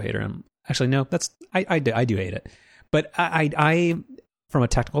crypto hater. Actually no, I do hate it, but I from a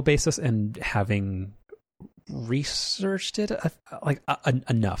technical basis and having researched it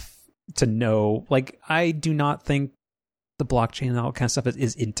enough to know, like, I do not think the blockchain and all that kind of stuff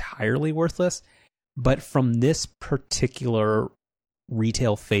is entirely worthless, but from this particular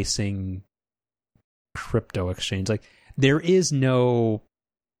retail facing crypto exchange, like, there is no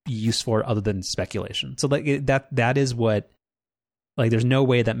use for it other than speculation. So like that is what, like, there's no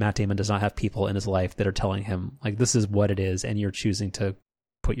way that Matt Damon does not have people in his life that are telling him, like, this is what it is and you're choosing to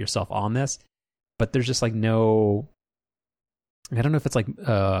put yourself on this. But there's just like no, I don't know if it's like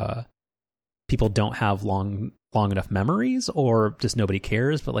people don't have long enough memories or just nobody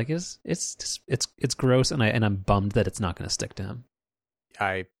cares, but like it's gross, and I'm bummed that it's not going to stick to him.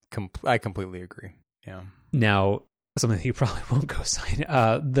 I completely agree. Yeah. Now, something that you probably won't go sign.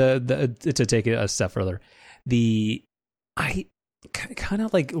 To take it a step further, I kind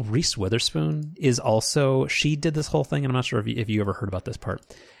of like Reese Witherspoon is also, she did this whole thing, and I'm not sure if you ever heard about this part,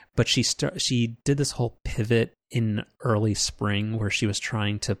 but she did this whole pivot in early spring where she was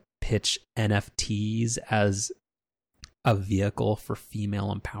trying to pitch NFTs as a vehicle for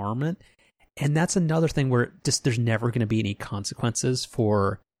female empowerment. And that's another thing where just there's never going to be any consequences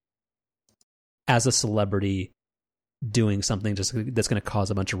for, as a celebrity, doing something just that's going to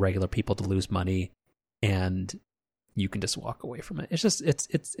cause a bunch of regular people to lose money, and you can just walk away from it. It's just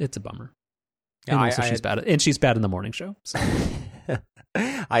it's a bummer. And also she's bad, and she's bad in the morning show. So.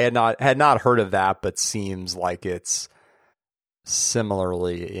 I had not heard of that, but seems like it's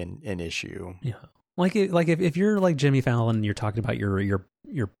similarly an issue. Yeah, like if you're like Jimmy Fallon and you're talking about your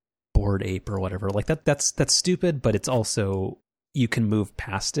Bored Ape or whatever, like that's stupid, but it's also, you can move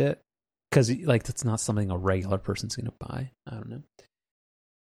past it because like that's not something a regular person's going to buy. I don't know.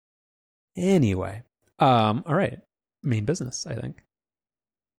 Anyway, all right, main business, I think.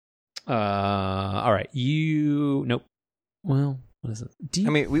 All right, nope. Well, what is it? I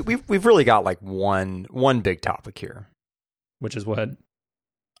mean, we've really got like one big topic here, which is what?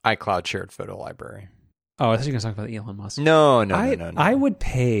 iCloud shared photo library. Oh, I thought you were going to talk about Elon Musk. No. I would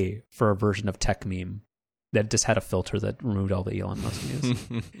pay for a version of TechMeme that just had a filter that removed all the Elon Musk news.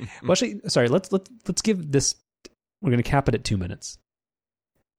 Well, actually, sorry. Let's give this. We're going to cap it at 2 minutes.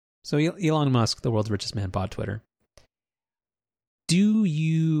 So Elon Musk, the world's richest man, bought Twitter. Do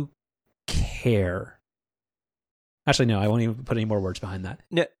you care? Actually, no. I won't even put any more words behind that.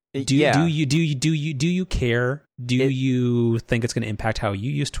 No. Do you care? Do you think it's going to impact how you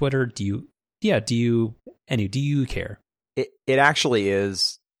use Twitter? Do you care? It actually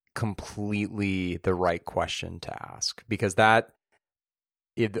is completely the right question to ask, because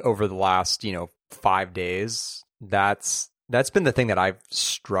over the last 5 days, that's been the thing that I've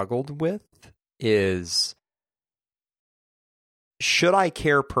struggled with is, should I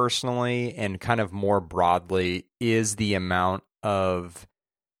care personally, and kind of more broadly, is the amount of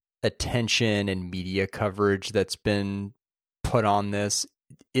attention and media coverage that's been put on this,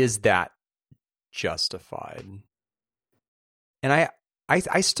 is that justified? And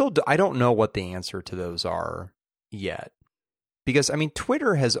I still I don't know what the answer to those are yet, because I mean,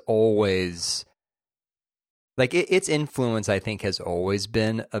 Twitter has always, like, its influence, I think, has always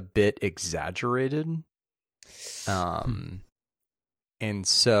been a bit exaggerated. And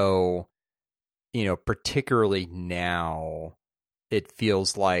so, particularly now, it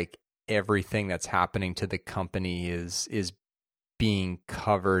feels like everything that's happening to the company is being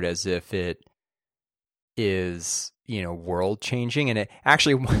covered as if it is, world changing. And it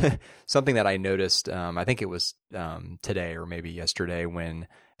actually, something that I noticed, I think it was today or maybe yesterday, when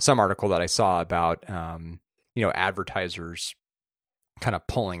some article that I saw about, advertisers kind of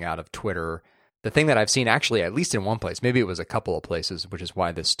pulling out of Twitter. The thing that I've seen, actually, at least in one place, maybe it was a couple of places, which is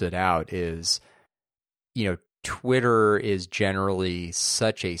why this stood out, is, Twitter is generally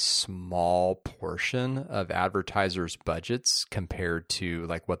such a small portion of advertisers' budgets compared to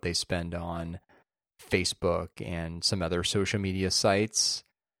like what they spend on Facebook and some other social media sites.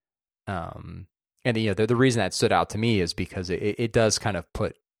 And the reason that stood out to me is because it does kind of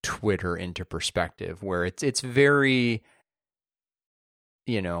put Twitter into perspective, where it's very,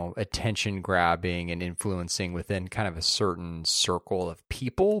 attention grabbing and influencing within kind of a certain circle of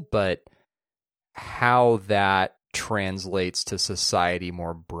people, but how that translates to society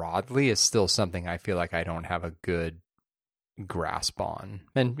more broadly is still something I feel like I don't have a good grasp on.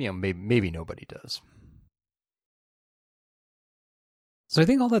 And, maybe nobody does. So I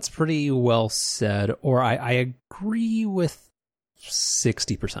think all that's pretty well said, or I agree with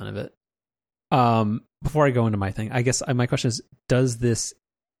 60% of it. Before I go into my thing, I guess my question is, does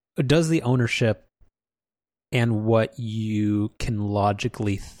the ownership and what you can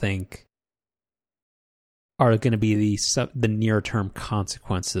logically think are going to be the near-term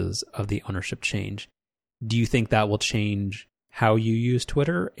consequences of the ownership change, do you think that will change how you use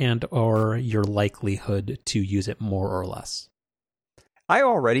Twitter and or your likelihood to use it more or less? I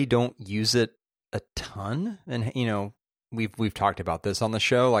already don't use it a ton, and we've talked about this on the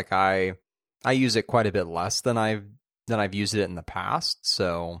show. Like I use it quite a bit less than I've used it in the past,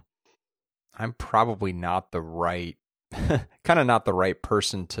 so I'm probably not the right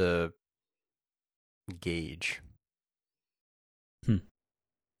person to gauge.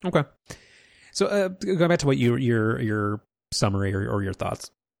 Okay. So going back to what your summary or your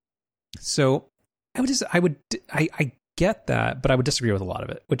thoughts. So I get that, but I would disagree with a lot of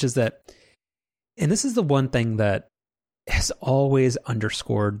it, which is that, and this is the one thing that has always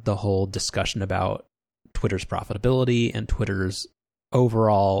underscored the whole discussion about Twitter's profitability and Twitter's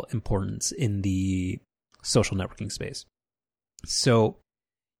overall importance in the social networking space. So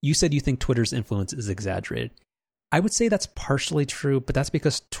you said you think Twitter's influence is exaggerated. I would say that's partially true, but that's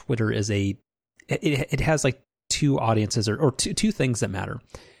because Twitter is it has like two audiences or two things that matter.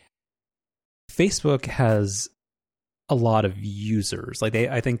 Facebook has a lot of users. Like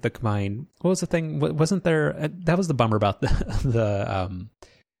I think the combined, what was the thing? Wasn't there, that was the bummer about the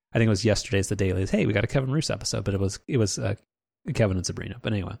I think it was yesterday's The Daily, hey, we got a Kevin Roose episode, but it was Kevin and Sabrina.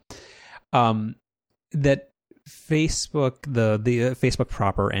 But anyway, that Facebook, the Facebook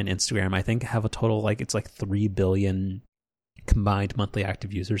proper and Instagram, I think have a total, it's like 3 billion combined monthly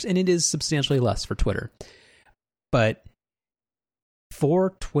active users, and it is substantially less for Twitter. But for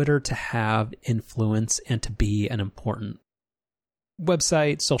Twitter to have influence and to be an important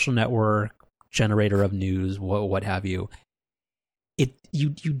website, social network, generator of news, what have you,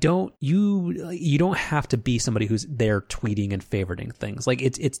 you don't have to be somebody who's there tweeting and favoriting things. Like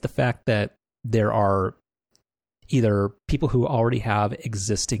it's the fact that there are either people who already have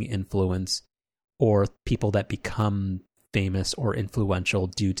existing influence or people that become famous or influential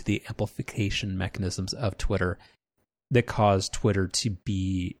due to the amplification mechanisms of Twitter that cause Twitter to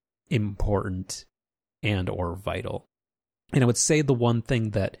be important and or vital. And I would say the one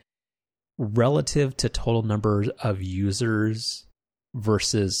thing that relative to total numbers of users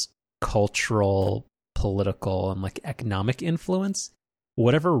versus cultural, political, and economic influence,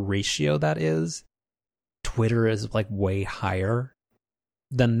 whatever ratio that is, Twitter is way higher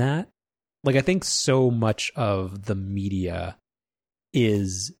than that. I think so much of the media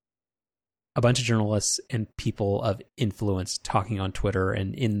is a bunch of journalists and people of influence talking on Twitter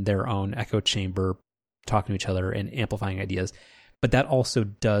and in their own echo chamber, talking to each other and amplifying ideas. But that also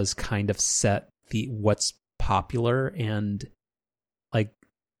does kind of set what's popular and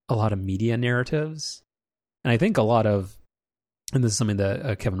a lot of media narratives. And I think a lot of, and this is something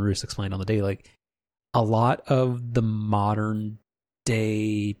that Kevin Roose explained on The Daily, a lot of the modern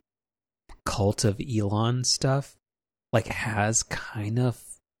day cult of Elon stuff has kind of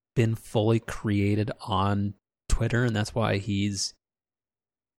been fully created on Twitter, and that's why he's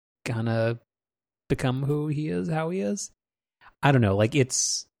gonna become who he is, how he is. I don't know.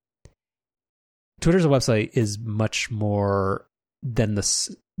 Twitter's a website is much more than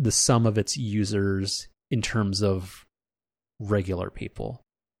the sum of its users in terms of regular people.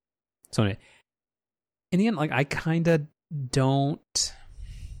 So anyway, in the end, I kind of don't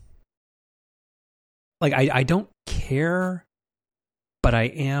I don't care, but I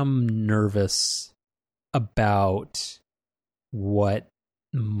am nervous about what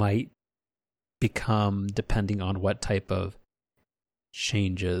might become depending on what type of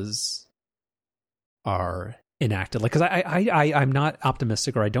changes are enacted. Like, because I'm not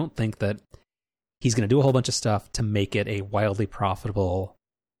optimistic, or I don't think that he's going to do a whole bunch of stuff to make it a wildly profitable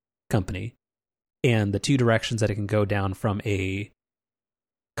company. And the two directions that it can go down from a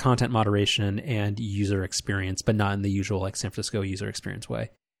content moderation and user experience, but not in the usual like San Francisco user experience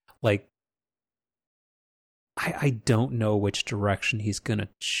way. Like, I don't know which direction he's going to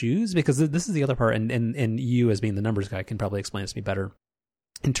choose, because this is the other part, and you as being the numbers guy can probably explain this to me better.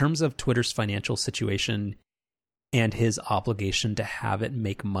 In terms of Twitter's financial situation and his obligation to have it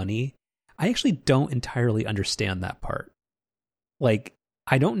make money, I actually don't entirely understand that part. Like,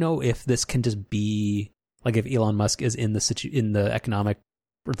 I don't know if this can just be like if Elon Musk is in the economic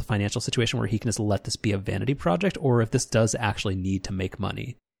or the financial situation where he can just let this be a vanity project, or if this does actually need to make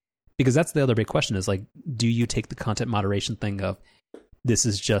money. Because that's the other big question is like, do you take the content moderation thing of this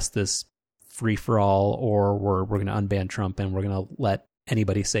is just this free for all, or we're going to unban Trump and we're going to let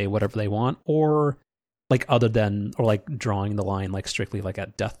anybody say whatever they want, or like other than, or like drawing the line like strictly like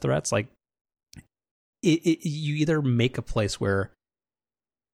at death threats. Like you either make a place where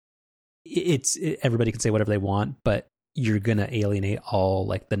everybody can say whatever they want, but you're going to alienate all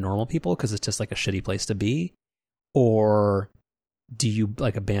like the normal people because it's just like a shitty place to be, or do you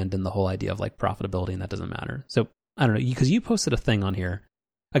like abandon the whole idea of like profitability and that doesn't matter? So I don't know, because you posted a thing on here.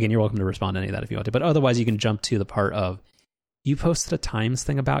 Again, you're welcome to respond to any of that if you want to, but otherwise you can jump to the part of, you posted a Times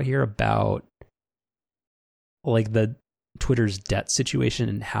thing about here about like the Twitter's debt situation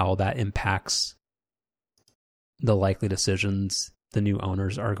and how that impacts the likely decisions the new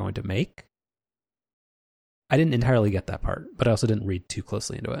owners are going to make. I didn't entirely get that part, but I also didn't read too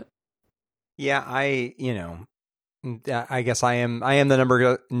closely into it. Yeah, I guess I am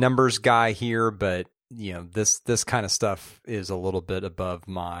the numbers guy here, but this kind of stuff is a little bit above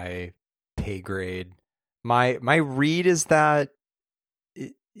my pay grade. My read is that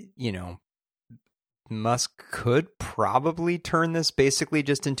Musk could probably turn this basically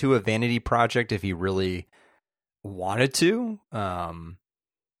just into a vanity project if he really wanted to.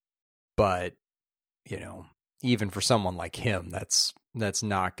 But even for someone like him, that's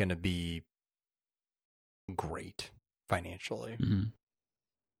not going to be great financially. Mm-hmm.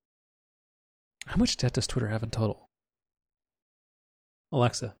 How much debt does Twitter have in total?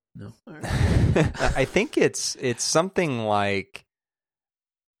 Alexa, no. Right. I think it's something like,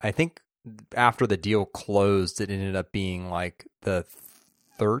 I think after the deal closed, it ended up being like the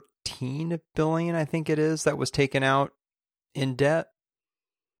 13 billion, I think it is, that was taken out in debt.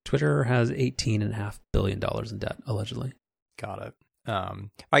 Twitter has $18.5 billion in debt, allegedly. Got it.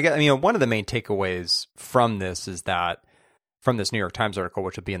 One of the main takeaways from this is that, from this New York Times article,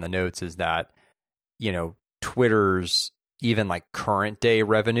 which will be in the notes, is that, Twitter's even like current day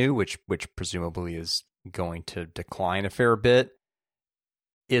revenue, which presumably is going to decline a fair bit,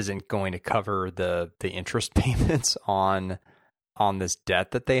 isn't going to cover the interest payments on this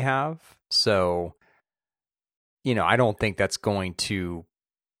debt that they have. So, I don't think that's going to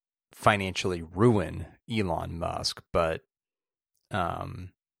financially ruin Elon Musk, but that's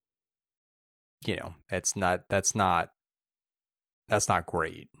not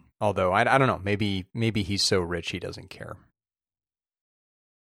great. Although I don't know, maybe he's so rich he doesn't care.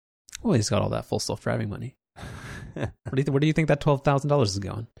 Well, he's got all that full self-driving money. Where do you think that $12,000 is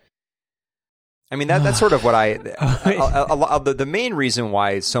going? I mean, that's sort of what the main reason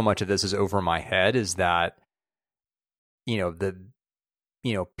why so much of this is over my head is that,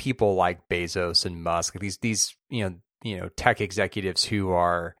 people like Bezos and Musk, these tech executives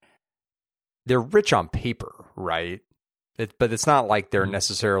who they're rich on paper, right? But it's not like they're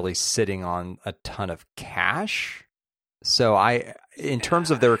necessarily sitting on a ton of cash. So in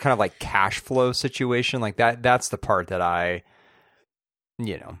terms of their kind of like cash flow situation, like that's the part that I'm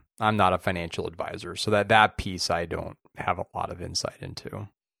not a financial advisor. So that piece I don't have a lot of insight into.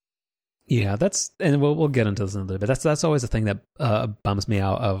 Yeah, and we'll get into this in a little bit. That's always the thing that bums me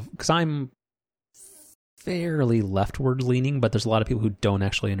out of, because I'm fairly leftward leaning, but there's a lot of people who don't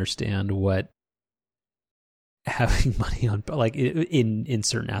actually understand what having money on, like in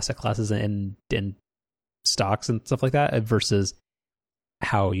certain asset classes and stocks and stuff like that versus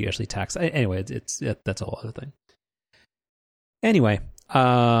how you actually tax. Anyway, that's a whole other thing. Anyway,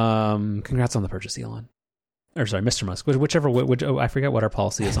 congrats on the purchase, Elon. Or sorry, Mr. Musk. Whichever. I forget what our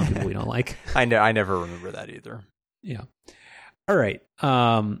policy is on people we don't like. I never remember that either. Yeah. All right.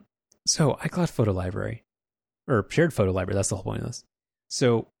 So iCloud Photo Library, or shared photo library. That's the whole point of this.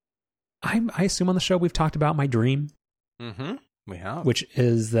 So I assume on the show we've talked about my dream. Mm-hmm. We have. Which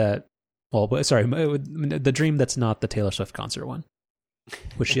is that, the dream that's not the Taylor Swift concert one.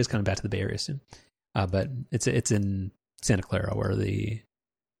 which she is coming back to the Bay Area soon. But it's in Santa Clara where the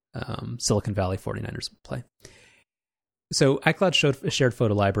Silicon Valley 49ers play. So iCloud shared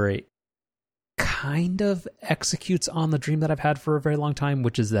photo library kind of executes on the dream that I've had for a very long time,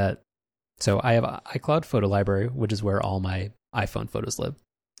 which is that, so I have iCloud photo library, which is where all my iPhone photos live.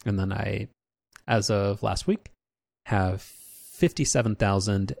 And then I, as of last week, have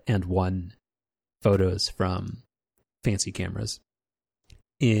 57,001 photos from fancy cameras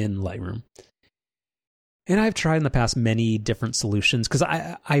in Lightroom. And I've tried in the past many different solutions because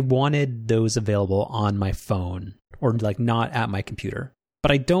I wanted those available on my phone or like not at my computer.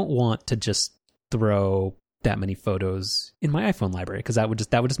 But I don't want to just throw that many photos in my iPhone library because that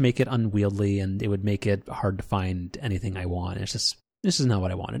would just make it unwieldy and it would make it hard to find anything I want. It's just not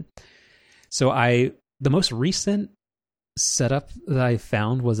what I wanted. So the most recent setup that I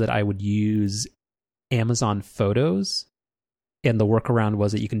found was that I would use Amazon Photos, and the workaround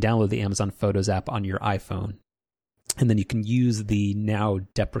was that you can download the Amazon Photos app on your iPhone, and then you can use the now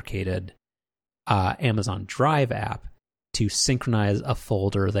deprecated Amazon Drive app to synchronize a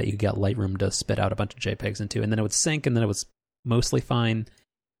folder that you get Lightroom to spit out a bunch of JPEGs into, and then it would sync, and then it was mostly fine,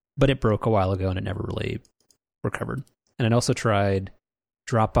 but it broke a while ago and it never really recovered. And I also tried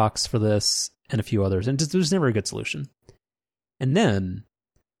Dropbox for this and a few others, and there was never a good solution. And then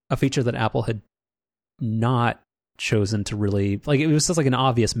a feature that Apple had not chosen to really, like, it was just like an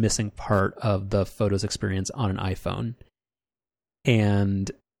obvious missing part of the Photos experience on an iPhone,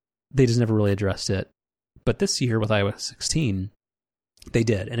 and they just never really addressed it. But this year with iOS 16, they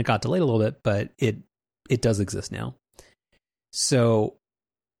did, and it got delayed a little bit, but it does exist now. So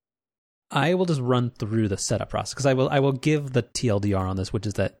I will just run through the setup process because I will give the TLDR on this, which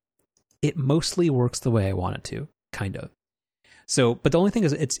is that it mostly works the way I want it to, kind of. So, but the only thing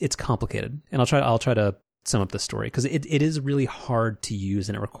is it's complicated, and I'll try to sum up the story because it is really hard to use,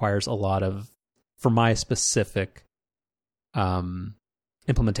 and it requires a lot of, for my specific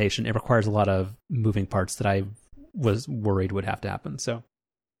implementation, it requires a lot of moving parts that I was worried would have to happen. So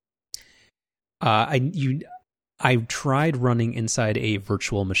I tried running inside a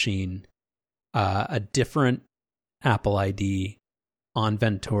virtual machine a different Apple ID on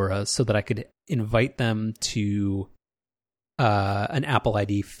Ventura so that I could invite them to an Apple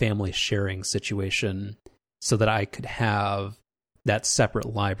ID family sharing situation so that I could have that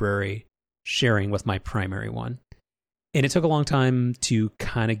separate library sharing with my primary one. And it took a long time to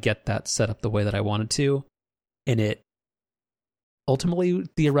kind of get that set up the way that I wanted to. And it ultimately,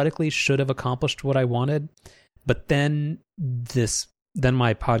 theoretically, should have accomplished what I wanted. But then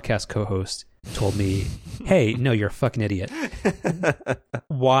my podcast co-host told me, hey, no, you're a fucking idiot.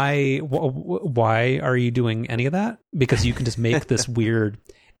 Why are you doing any of that? Because you can just make this weird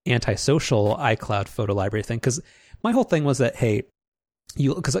antisocial iCloud photo library thing. Because my whole thing was that, hey,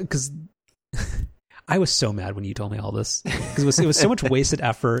 because I was so mad when you told me all this because it was so much wasted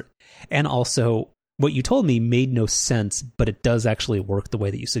effort, and also what you told me made no sense, but it does actually work the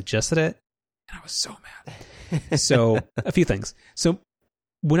way that you suggested it, and I was so mad. So a few things. So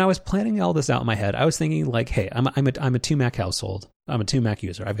when I was planning all this out in my head, I was thinking like, hey, I'm a 2 Mac household. I'm a 2 Mac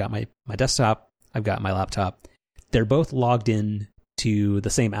user. I've got my desktop. I've got my laptop. They're both logged in to the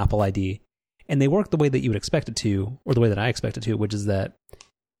same Apple ID, and they work the way that you would expect it to, or the way that I expect it to, which is that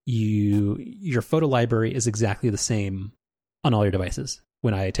your photo library is exactly the same on all your devices.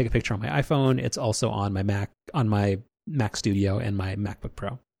 When I take a picture on my iPhone, it's also on my Mac Studio and my MacBook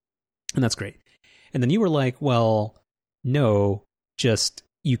Pro. And that's great. And then you were like, well, no, just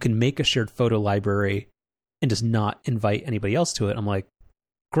you can make a shared photo library and just not invite anybody else to it. I'm like,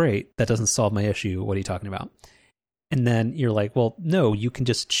 great, that doesn't solve my issue. What are you talking about? And then you're like, well, no, you can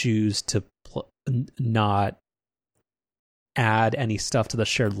just choose to not add any stuff to the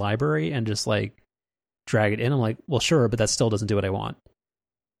shared library and just like drag it in. I'm like, well, sure, but that still doesn't do what I want.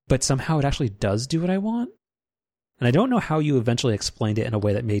 But somehow it actually does do what I want. And I don't know how you eventually explained it in a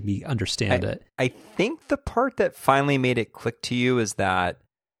way that made me understand it. I think the part that finally made it click to you is that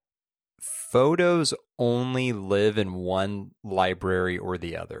photos only live in one library or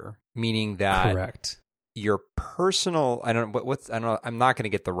the other, meaning that correct. Your personal, I don't know, I'm not going to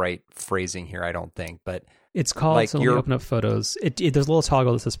get the right phrasing here, I don't think, but it's called, like, so when you open up Photos, there's a little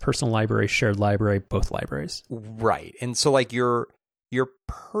toggle that says personal library, shared library, both libraries. Right. And so like your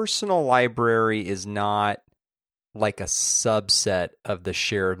personal library is not like a subset of the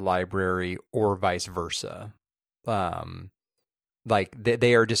shared library or vice versa. Like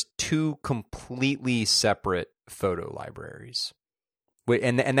they are just two completely separate photo libraries.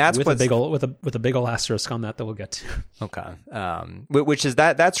 And that's with a big ol asterisk on that we'll get to. Okay. Which is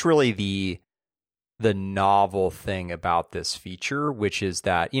that's really the novel thing about this feature, which is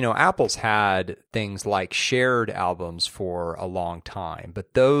that, Apple's had things like shared albums for a long time,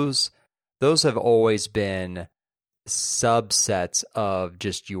 but those have always been subsets of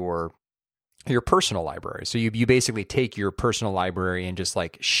just your personal library. So you basically take your personal library and just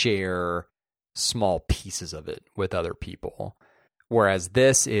like share small pieces of it with other people. Whereas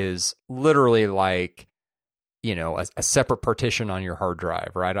this is literally like, a separate partition on your hard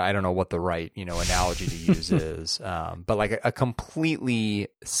drive, right? I don't know what the right, analogy to use is, but like a completely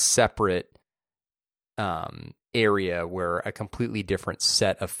separate area where a completely different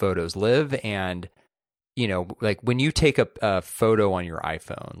set of photos live. And, like when you take a photo on your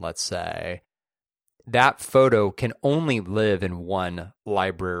iPhone, let's say, that photo can only live in one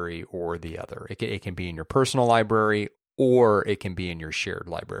library or the other. It can be in your personal library or it can be in your shared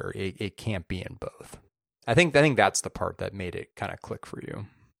library. It can't be in both. I think that's the part that made it kind of click for you.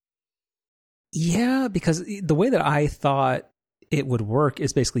 Yeah, because the way that I thought it would work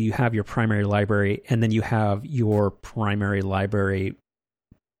is basically you have your primary library and then you have your primary library,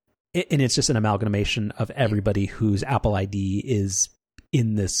 and it's just an amalgamation of everybody whose Apple ID is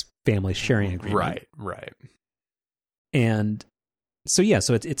in this family sharing agreement. Right. And so, yeah,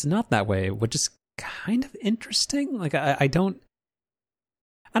 so it's not that way, which is kind of interesting. Like, I don't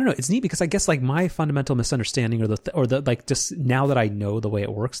know. It's neat because I guess like my fundamental misunderstanding or the like, just now that I know the way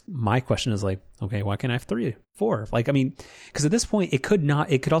it works, my question is like, okay, why can't I have 3, 4? Like, I mean, because at this point it could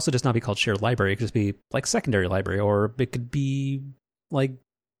also just not be called shared library. It could just be like secondary library, or it could be like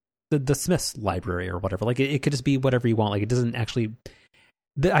the Smiths library or whatever. Like it could just be whatever you want. Like it doesn't actually,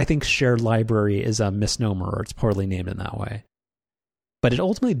 I think shared library is a misnomer, or it's poorly named in that way. But it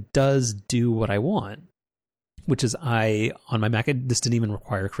ultimately does do what I want, which is on my Mac, this didn't even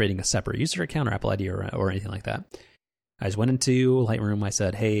require creating a separate user account or Apple ID or anything like that. I just went into Lightroom. I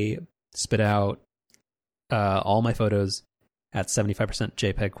said, hey, spit out all my photos at 75%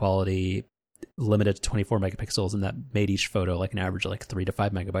 JPEG quality, limited to 24 megapixels, and that made each photo like an average of like 3 to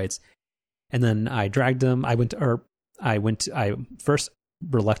 5 megabytes. And then I dragged them. I first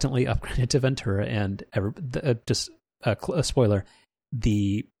reluctantly upgraded to Ventura, and just a spoiler,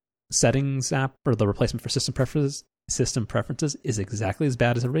 the settings app or the replacement for system preferences is exactly as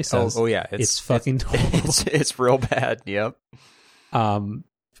bad as everybody says. Oh yeah, it's fucking horrible. It's real bad. Yep.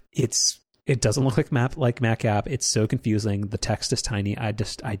 It doesn't look like Mac app. It's so confusing. The text is tiny. I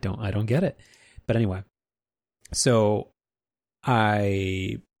don't get it. But anyway, so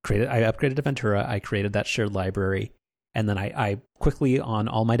I upgraded to Ventura. I created that shared library. And then I quickly on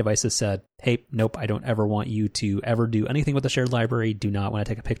all my devices said, hey, nope, I don't ever want you to ever do anything with the shared library. Do not, when I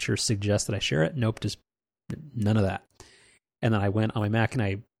take a picture, suggest that I share it. Nope, just none of that. And then I went on my Mac and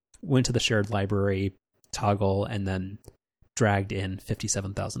I went to the shared library toggle and then dragged in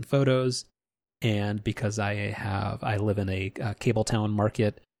 57,000 photos. And because I live in a cable town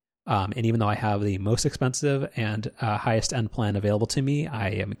market, and even though I have the most expensive and highest end plan available to me, I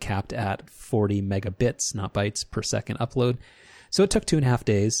am capped at 40 megabits, not bytes, per second upload. So it took 2.5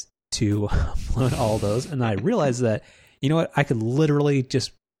 days to upload all those. And I realized that, you know what, I could literally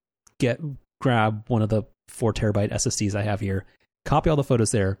just grab one of the 4 terabyte SSDs I have here, copy all the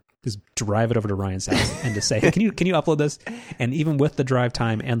photos there, just drive it over to Ryan's house and just say, hey, can you upload this? And even with the drive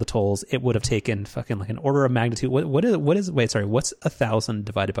time and the tolls, it would have taken fucking like an order of magnitude. What's 1,000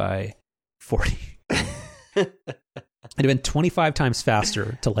 divided by 40? It'd have been 25 times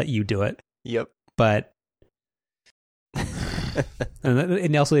faster to let you do it. Yep. But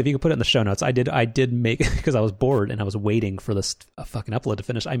and also, if you could put it in the show notes, I did make, because I was bored and I was waiting for this fucking upload to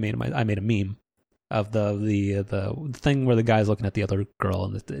finish. I made a meme of the thing where the guy's looking at the other girl,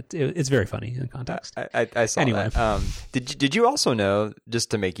 and it's very funny in context. I saw anyway. That. Did you also know,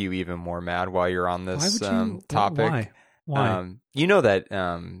 just to make you even more mad while you're on this topic? Why? You know that.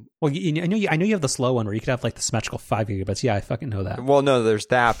 Well, I know you have the slow one where you could have like the symmetrical 5 gigabytes. Yeah, I fucking know that. Well, no, there's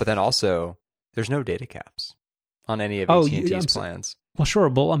that, but then also there's no data caps on any of AT&T's plans. Well, sure.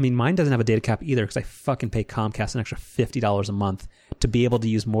 Well, I mean, mine doesn't have a data cap either because I fucking pay Comcast an extra $50 a month to be able to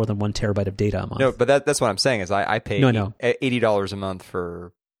use more than 1 terabyte of data a month. No, but that's what I'm saying is I pay $80 a month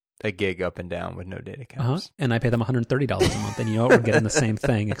for a gig up and down with no data caps. And I pay them $130 a month. And you know what? We're getting the same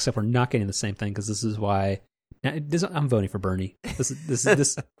thing, except we're not getting the same thing because this is why I'm voting for Bernie.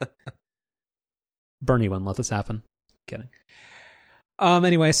 This Bernie wouldn't let this happen. Kidding.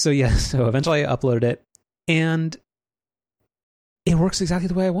 Anyway, so eventually I uploaded it, and it works exactly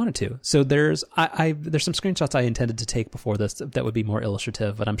the way I want it to. So there's some screenshots I intended to take before this that would be more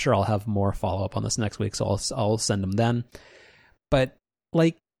illustrative, but I'm sure I'll have more follow up on this next week, so I'll send them then. But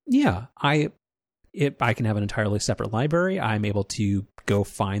like, yeah, I can have an entirely separate library. I'm able to go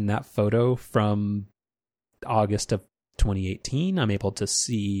find that photo from August of 2018, I'm able to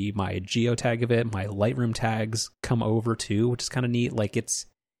see my geotag of it. My Lightroom tags come over too, which is kind of neat. Like it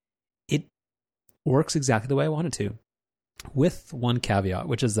works exactly the way I want it to, with one caveat,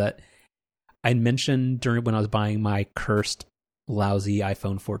 which is that I mentioned when I was buying my cursed, lousy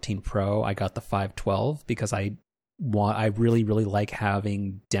iPhone 14 Pro, I got the 512 because I really, really like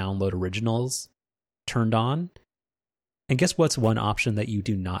having download originals turned on. And guess what's one option that you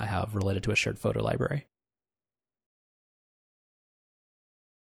do not have related to a shared photo library?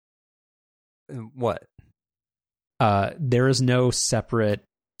 What? There is no separate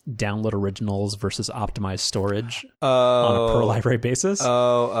download originals versus optimized storage on a per library basis.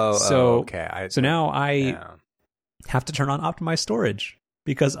 Okay. So now I have to turn on optimized storage,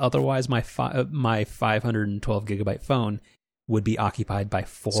 because otherwise my 512 gigabyte phone would be occupied by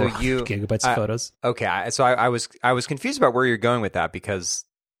 400 gigabytes of photos. Okay, so I was confused about where you're going with that, because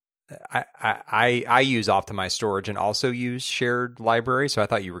I use optimized storage and also use shared library. So I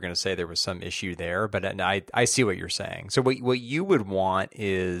thought you were going to say there was some issue there, but I see what you're saying. So what you would want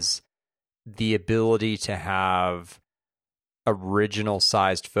is the ability to have original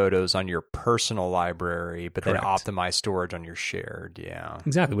sized photos on your personal library, but Correct. then optimized storage on your shared. Yeah,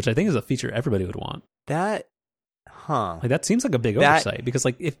 exactly. Which I think is a feature everybody would want. Like that seems like a big oversight, because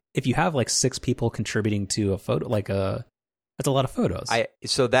like if you have like 6 people contributing to a photo, that's a lot of photos.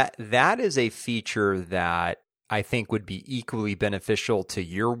 So that is a feature that I think would be equally beneficial to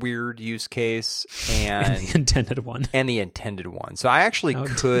your weird use case and the intended one. So I actually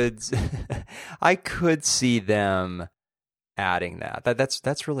could see them adding that.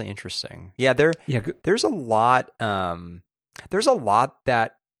 That's really interesting. Yeah, there's a lot. There's a lot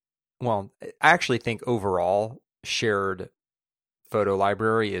that. Well, I actually think overall shared photo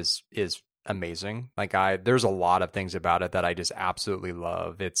library is amazing. Like there's a lot of things about it that I just absolutely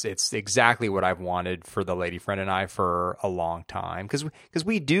love. It's exactly what I've wanted for the lady friend and I for a long time, because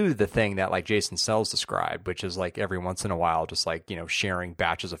we do the thing that like Jason Sells described, which is like every once in a while just like, you know, sharing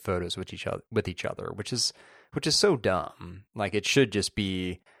batches of photos with each other, which is so dumb. Like it should just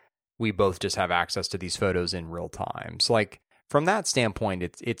be we both just have access to these photos in real time. So like from that standpoint,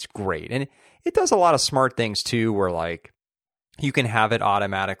 it's great. And it does a lot of smart things too, where like you can have it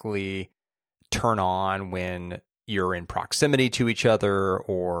automatically turn on when you're in proximity to each other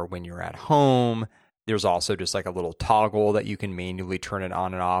or when you're at home. There's also just like a little toggle that you can manually turn it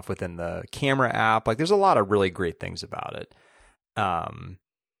on and off within the camera app. Like there's a lot of really great things about it.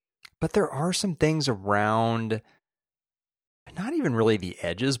 But there are some things around, not even really the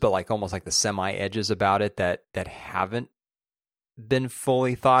edges, but like almost like the semi edges about it that haven't been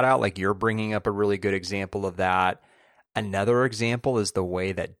fully thought out. Like you're bringing up a really good example of that. Another example is the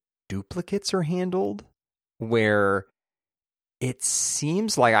way that duplicates are handled, where it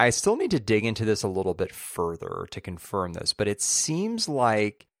seems like, I still need to dig into this a little bit further to confirm this, but it seems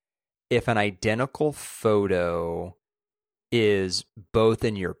like if an identical photo is both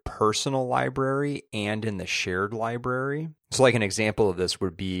in your personal library and in the shared library. So like an example of this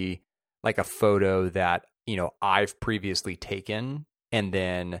would be like a photo that, you know, I've previously taken and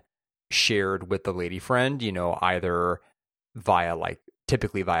then shared with the lady friend, you know, either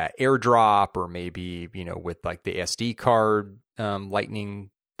typically via AirDrop or maybe, you know, with like the SD card lightning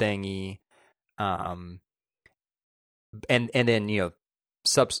thingy. And then, you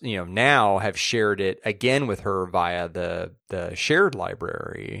know, now have shared it again with her via the shared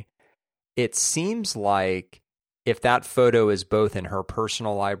library. It seems like if that photo is both in her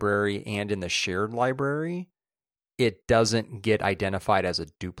personal library and in the shared library, it doesn't get identified as a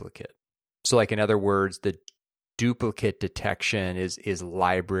duplicate. So like, in other words, the duplicate detection is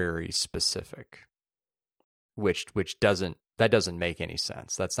library specific, which doesn't make any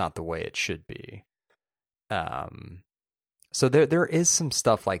sense. That's not the way it should be. So there is some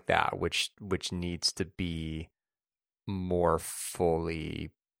stuff like that which needs to be more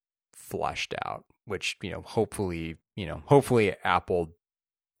fully fleshed out, which, you know, hopefully Apple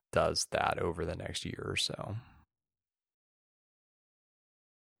does that over the next year or so.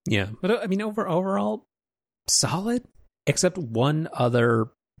 Yeah, but I mean, overall solid, except one other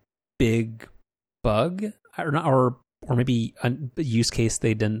big bug, or maybe a use case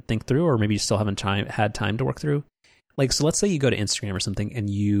they didn't think through, or maybe you still haven't had time to work through. Like, so let's say you go to Instagram or something, and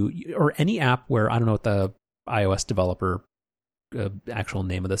or any app where, I don't know what the iOS developer actual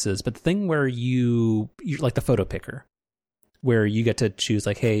name of this is, but the thing where you like the photo picker, where you get to choose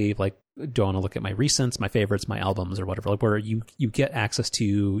like, hey, like, do I want to look at my recents, my favorites, my albums, or whatever, like where you get access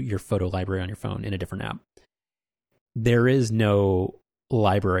to your photo library on your phone in a different app. There is no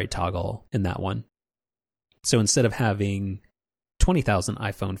library toggle in that one. So instead of having 20,000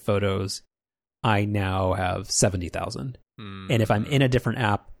 iPhone photos, I now have 70,000. And if I'm in a different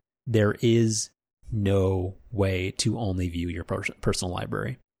app, there is no way to only view your personal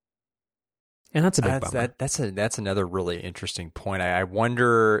library. And that's a big bummer. That's another really interesting point. I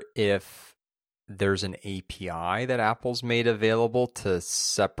wonder if there's an API that Apple's made available to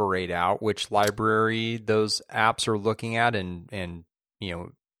separate out which library those apps are looking at, and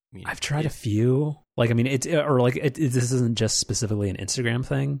I've tried a few. Like, I mean, this isn't just specifically an Instagram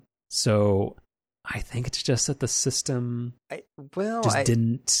thing. So I think it's just that the system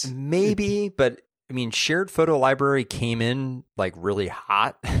didn't. Maybe, but I mean, shared photo library came in like really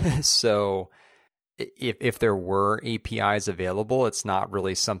hot. So if there were APIs available, it's not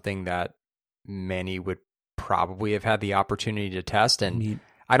really something that many would probably have had the opportunity to test. And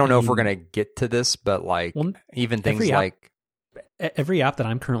I don't know if we're going to get to this, but like even things like every app that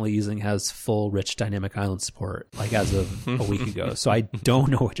I'm currently using has full rich dynamic island support, like as of a week ago. So I don't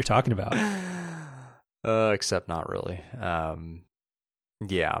know what you're talking about. Except not really.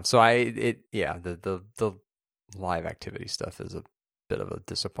 Yeah. So the live activity stuff is a bit of a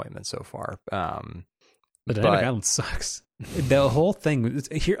disappointment so far. The dynamic island sucks. The whole thing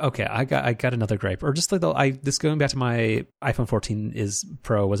here. Okay, I got another gripe, or just like this going back to my iPhone 14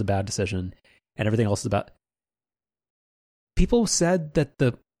 Pro was a bad decision, and everything else is about. People said that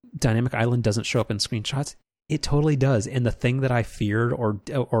the dynamic island doesn't show up in screenshots. It totally does. And the thing that I feared or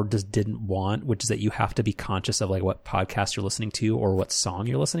just didn't want, which is that you have to be conscious of like what podcast you're listening to or what song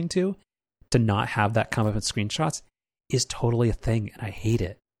you're listening to not have that come up in screenshots, is totally a thing, and I hate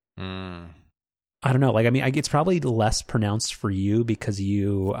it. I don't know. Like, I mean, it's probably less pronounced for you because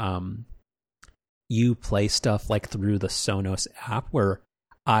you play stuff like through the Sonos app, where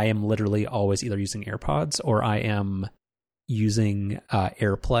I am literally always either using AirPods or I am using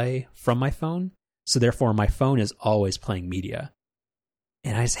AirPlay from my phone. So therefore, my phone is always playing media.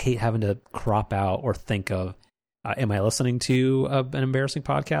 And I just hate having to crop out or think of, am I listening to an embarrassing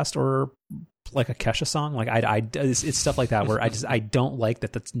podcast or like a Kesha song? Like it's stuff like that where I don't like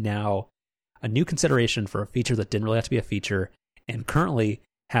that that's now a new consideration for a feature that didn't really have to be a feature and currently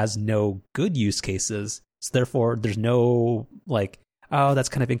has no good use cases. So therefore, there's no like, oh, that's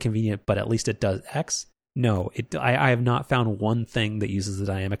kind of inconvenient, but at least it does X. No, I have not found one thing that uses the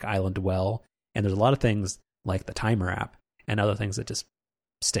dynamic island well. And there's a lot of things like the timer app and other things that just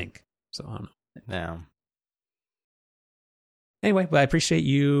stink. So I don't know. Yeah. Anyway, but I appreciate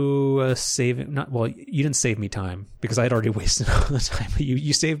you saving. You didn't save me time because I had already wasted all the time. But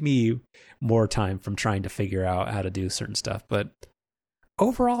you saved me more time from trying to figure out how to do certain stuff. But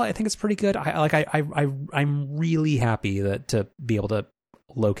overall, I think it's pretty good. I'm really happy that to be able to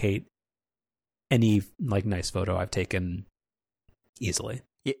locate any like nice photo I've taken easily.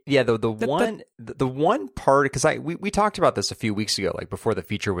 Yeah, the one part, because we talked about this a few weeks ago, like before the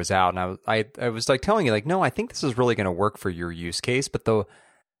feature was out, and I was like telling you like, no, I think this is really going to work for your use case, but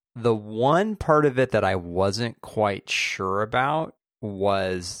the one part of it that I wasn't quite sure about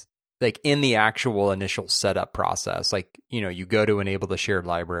was like in the actual initial setup process, like, you know, you go to enable the shared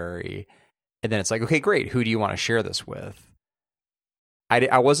library, and then it's like, okay, great, who do you want to share this with?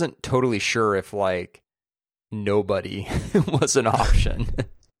 I wasn't totally sure if like nobody was an option.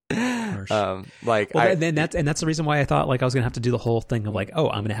 That's the reason why I thought like I was gonna have to do the whole thing of like, oh,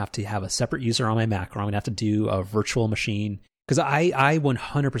 I'm gonna have to have a separate user on my Mac, or I'm gonna have to do a virtual machine, because I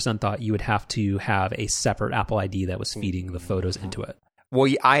 100% thought you would have to have a separate Apple ID that was feeding the photos into it. Well,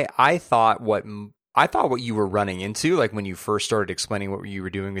 I thought what you were running into, like when you first started explaining what you were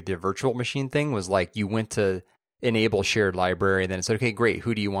doing with the virtual machine thing, was like you went to enable shared library, and then it said, okay, great,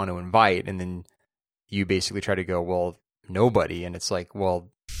 who do you want to invite? And then you basically try to go, well, nobody. And it's like,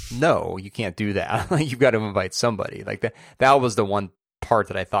 well, no, you can't do that. You've got to invite somebody. Like that was the one part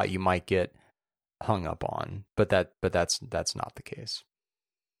that I thought you might get hung up on, but that's not the case.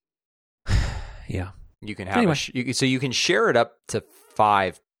 Yeah. You can have so you can share it up to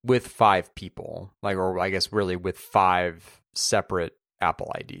 5 people, like, or I guess really with 5 separate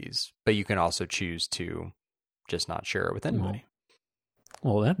Apple IDs, but you can also choose to just not share it with anybody.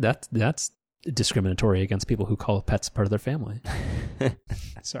 Well, that's discriminatory against people who call pets part of their family.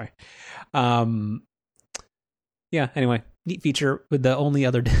 Sorry. Yeah, anyway, neat feature. But the only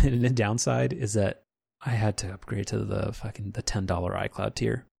other downside is that I had to upgrade to the $10 iCloud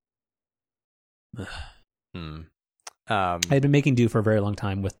tier. I had been making do for a very long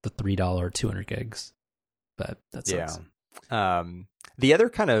time with the $3 200 gigs, but that sucks. Yeah. The other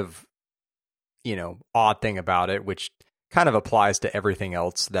kind of, odd thing about it, which kind of applies to everything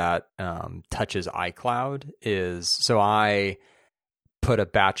else that touches iCloud, is so I put a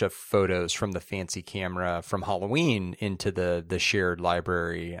batch of photos from the fancy camera from Halloween into the shared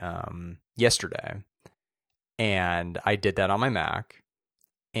library yesterday, and I did that on my Mac,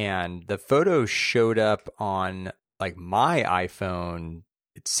 and the photos showed up on like my iPhone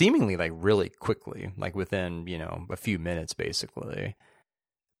seemingly like really quickly, like within, a few minutes basically.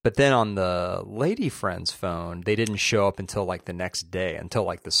 But then on the lady friend's phone, they didn't show up until like the next day, until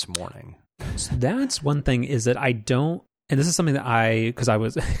like this morning. So that's one thing, is that I don't, and this is something that because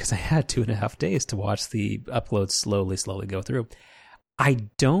I had 2.5 days to watch the uploads slowly go through. I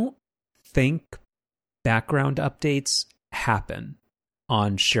don't think background updates happen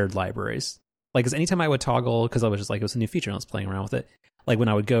on shared libraries. Like, because anytime I would toggle, because I was just like, it was a new feature and I was playing around with it. Like when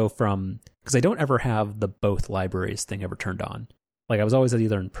I would go from, because I don't ever have the both libraries thing ever turned on. Like I was always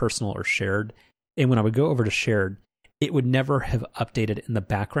either in personal or shared. And when I would go over to shared, it would never have updated in the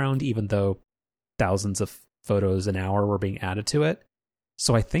background, even though thousands of photos an hour were being added to it.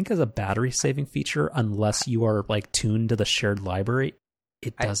 So I think as a battery saving feature, unless you are like tuned to the shared library,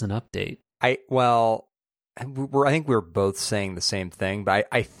 it doesn't update. I think we're both saying the same thing, but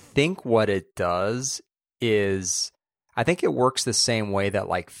I think what it does is, I think it works the same way that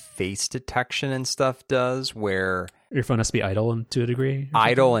like face detection and stuff does, where your phone has to be idle to a degree.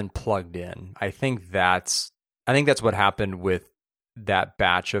 Idle and plugged in. I think that's what happened with that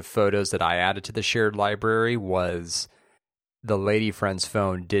batch of photos that I added to the shared library. Was the lady friend's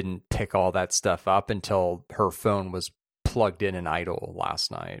phone didn't pick all that stuff up until her phone was plugged in and idle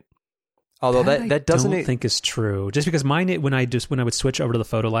last night. Although that doesn't, I don't think is true. Just because mine, when I would switch over to the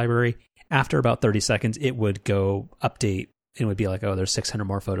photo library, after about 30 seconds, it would go update and it would be like, oh, there's 600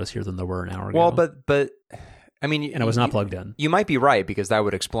 more photos here than there were an hour ago. Well, but I mean, and it was not plugged in. You might be right, because that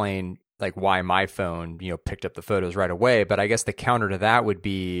would explain like why my phone, picked up the photos right away. But I guess the counter to that would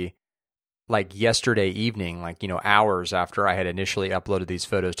be like yesterday evening, like, hours after I had initially uploaded these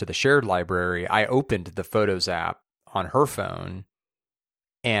photos to the shared library, I opened the Photos app on her phone.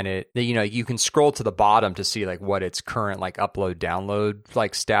 And you can scroll to the bottom to see like what its current like upload download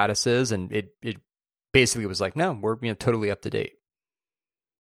like status is, and it basically was like, no, we're totally up to date.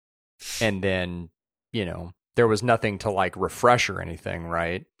 And then there was nothing to like refresh or anything,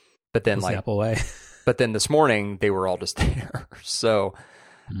 right? But then like Apple way. But then this morning they were all just there. So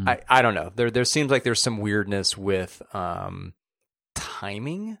I don't know. There seems like there's some weirdness with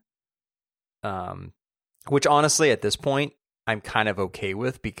timing, which honestly at this point I'm kind of okay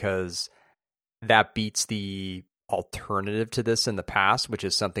with, because that beats the alternative to this in the past, which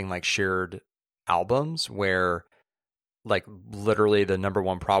is something like shared albums, where like literally the number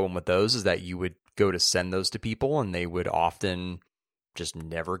one problem with those is that you would go to send those to people and they would often just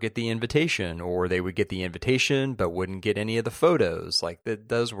never get the invitation, or they would get the invitation but wouldn't get any of the photos. Like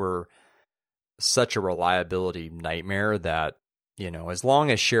those were such a reliability nightmare that, as long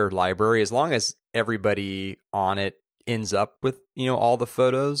as shared library, as long as everybody on it ends up with, all the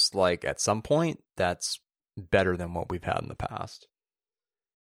photos, like at some point, that's better than what we've had in the past.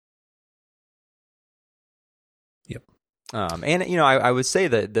 Yep. And I would say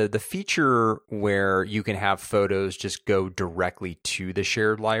that the feature where you can have photos just go directly to the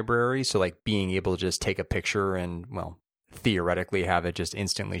shared library, so like being able to just take a picture and, well, theoretically have it just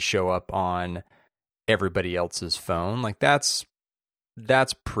instantly show up on everybody else's phone, like that's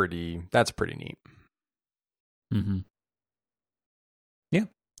pretty neat. Mm-hmm. Yeah,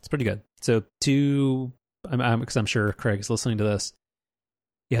 it's pretty good. So because I'm sure Craig is listening to this.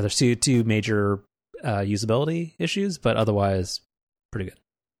 Yeah, there's two major usability issues, but otherwise pretty good.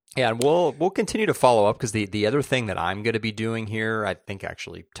 Yeah, and we'll continue to follow up, because the other thing that I'm going to be doing here, I think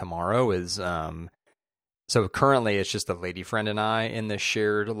actually tomorrow, is so currently it's just the lady friend and I in the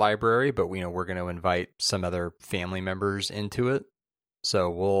shared library, but we're going to invite some other family members into it. So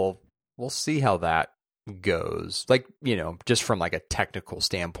we'll see how that goes, like, just from like a technical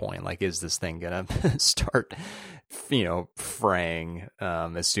standpoint, like, is this thing gonna start fraying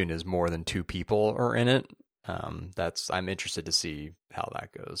as soon as more than 2 people are in it? I'm interested to see how that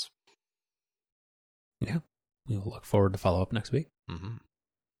goes. Yeah, we'll look forward to follow up next week. Mm-hmm.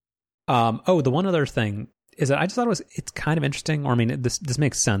 The one other thing is that I just thought it's kind of interesting, or I mean, this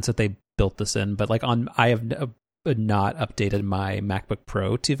makes sense that they built this in, but like I have not updated my MacBook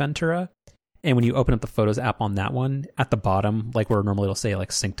Pro to Ventura. And when you open up the Photos app on that one, at the bottom, like where normally it'll say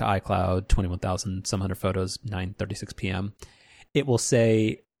like sync to iCloud, 21,000 some hundred photos, 9:36 p.m., it will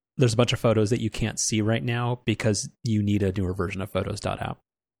say there's a bunch of photos that you can't see right now because you need a newer version of Photos.app,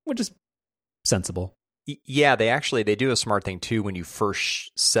 which is sensible. Yeah, they do a smart thing too when you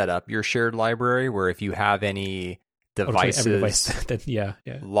first set up your shared library, where if you have any devices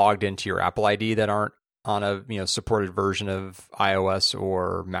logged into your Apple ID that aren't on a supported version of iOS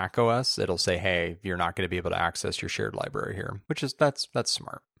or Mac OS, it'll say, hey, you're not going to be able to access your shared library here, which is that's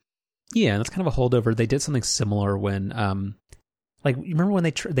smart. Yeah, and that's kind of a holdover. They did something similar when, like, you remember when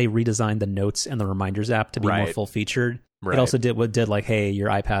they redesigned the Notes and the Reminders app to be more full featured? Right. It also did like, hey, your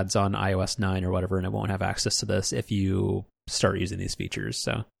iPad's on iOS 9 or whatever, and it won't have access to this if you start using these features.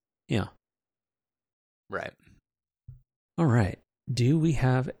 So, yeah. Right. All right. Do we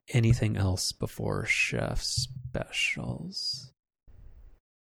have anything else before Chef Specials?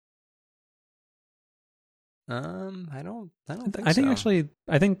 I don't think so.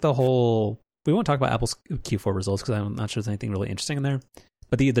 I think the whole, we won't talk about Apple's Q4 results because I'm not sure there's anything really interesting in there.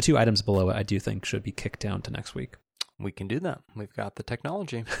 But the two items below it, I do think should be kicked down to next week. We can do that. We've got the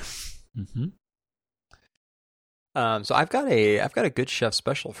technology. Mm-hmm. So I've got a good chef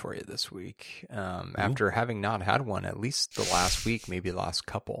special for you this week. After having not had one at least the last week, maybe the last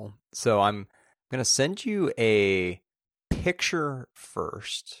couple. So I'm going to send you a picture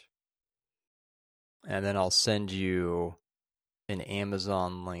first, and then I'll send you an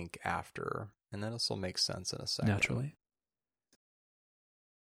Amazon link after, and then this will make sense in a second. Naturally.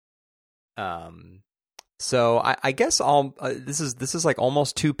 So I guess I'll this is like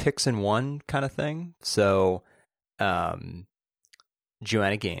almost two picks in one kind of thing. So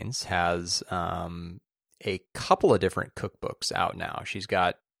Joanna Gaines has a couple of different cookbooks out now. She's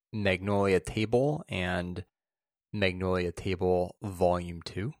got Magnolia Table and Magnolia Table Volume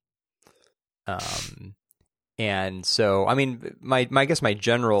 2. And so, I mean, I guess my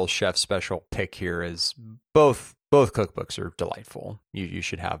general chef special pick here is both cookbooks are delightful. You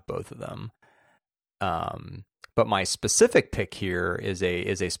should have both of them. But my specific pick here is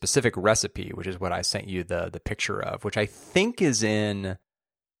a specific recipe, which is what I sent you the picture of, which I think is in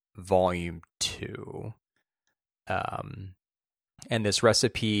Volume 2. And this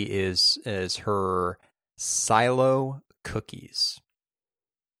recipe is her silo cookies,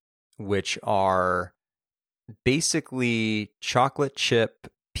 which are basically chocolate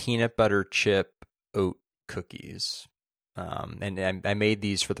chip, peanut butter chip, oat cookies. And I made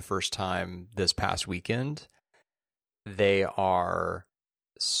these for the first time this past weekend. They are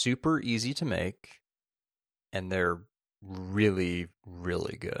super easy to make, and they're really,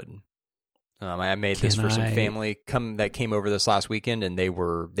 really good. I made this for some family that came over this last weekend, and they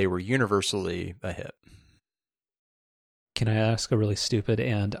were universally a hit. Can I ask a really stupid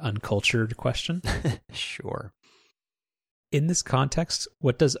and uncultured question? Sure. In this context,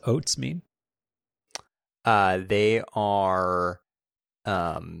 what does oats mean? They are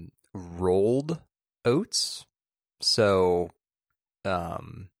rolled oats. So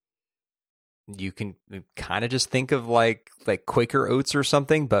you can kind of just think of like Quaker oats or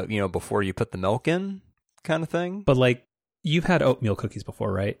something, but before you put the milk in, kind of thing. But like, you've had oatmeal cookies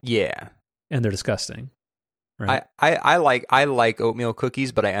before, right? Yeah. And they're disgusting. Right? I like oatmeal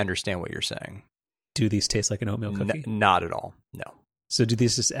cookies, but I understand what you're saying. Do these taste like an oatmeal cookie? Not at all. No. So do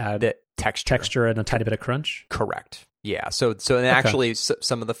these just add the texture and a tiny bit of crunch? Correct. Yeah. So actually,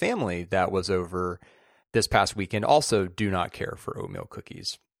 some of the family that was over this past weekend also do not care for oatmeal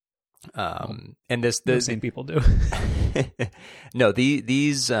cookies. And the same people do. No,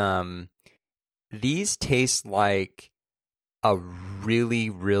 these taste like a really,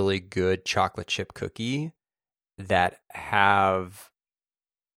 really good chocolate chip cookie that have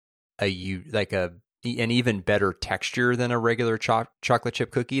an even better texture than a regular chocolate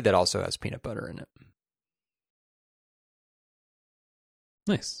chip cookie that also has peanut butter in it.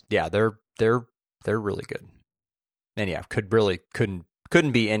 Nice. Yeah, they're really good. And yeah,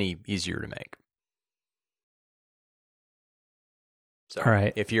 couldn't be any easier to make. So all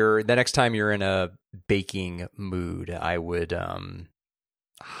right. If the next time you're in a baking mood, I would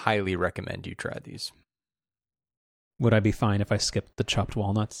highly recommend you try these. Would I be fine if I skipped the chopped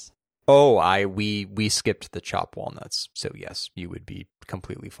walnuts? Oh, we skipped the chopped walnuts. So yes, you would be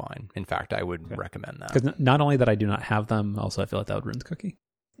completely fine. In fact, I would recommend that. Because not only that I do not have them, also I feel like that would ruin the cookie.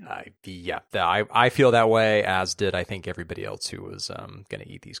 I feel that way, as did I think everybody else who was going to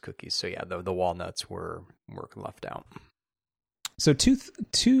eat these cookies. So yeah, the walnuts were left out. So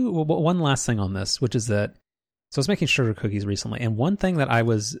one last thing on this, which is that, so I was making sugar cookies recently, and one thing that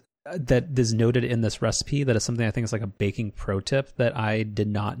is noted in this recipe that is something I think is like a baking pro tip that I did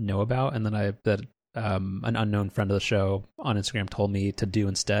not know about, and then an unknown friend of the show on Instagram told me to do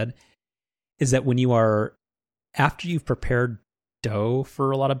instead, is that after you've prepared dough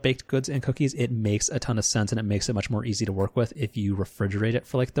for a lot of baked goods and cookies, it makes a ton of sense and it makes it much more easy to work with if you refrigerate it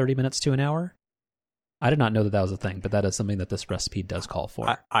for like 30 minutes to an hour. I did not know that was a thing, but that is something that this recipe does call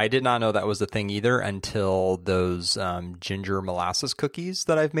for. I did not know that was a thing either until those ginger molasses cookies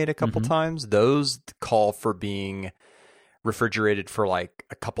that I've made a couple times. Those call for being refrigerated for like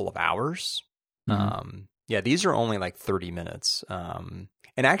a couple of hours. Yeah, these are only like 30 minutes. And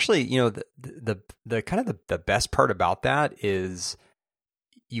actually, you know, the kind of the best part about that is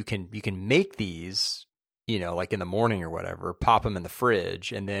you can make these, you know, like in the morning or whatever, pop them in the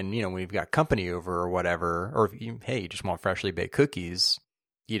fridge, and then, you know, when you've got company over or whatever, or if you just want freshly baked cookies,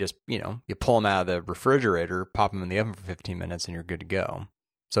 you just, you know, you pull them out of the refrigerator, pop them in the oven for 15 minutes, and you're good to go.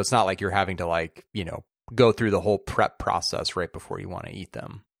 So it's not like you're having to, like, you know, go through the whole prep process right before you want to eat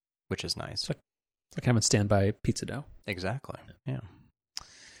them, which is nice. Like having standby pizza dough. Exactly. Yeah.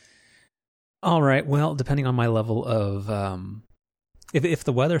 All right. Well, depending on my level of, if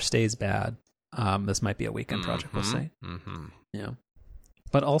the weather stays bad, this might be a weekend project, we'll say. Mm-hmm. Yeah.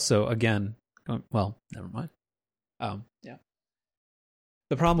 But also, again, well, never mind. Yeah.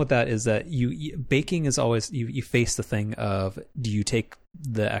 The problem with that is that baking is always, you face the thing of, do you take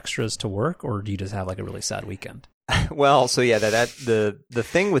the extras to work, or do you just have like a really sad weekend? Well, so yeah, the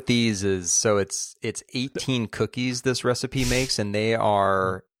thing with these is, so it's 18 cookies this recipe makes, and they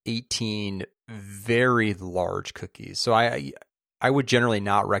are 18 very large cookies. So I would generally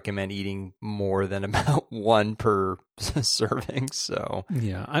not recommend eating more than about one per serving. So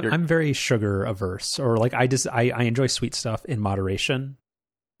yeah, I'm very sugar averse, or like I enjoy sweet stuff in moderation.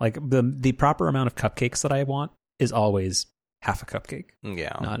 Like the proper amount of cupcakes that I want is always half a cupcake.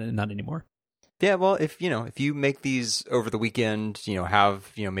 Yeah, not anymore. Yeah, well, if you make these over the weekend, you know,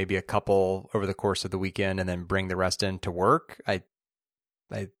 have, you know, maybe a couple over the course of the weekend, and then bring the rest in to work, I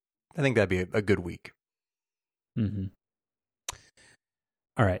think that'd be a good week. Mm-hmm.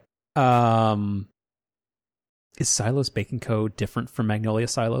 All right. Is Silos Baking Co. different from Magnolia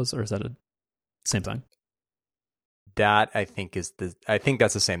Silos, or is that a same thing? That I think that's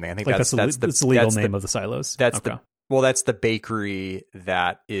the same thing. I think like that's the legal name of the Silos. That's the bakery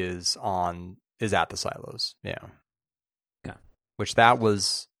that is at the Silos. Yeah. Yeah. Which that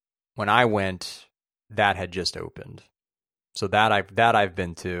was when I went, that had just opened. So that I've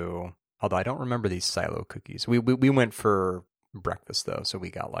been to, although I don't remember these silo cookies. We went for breakfast though, so we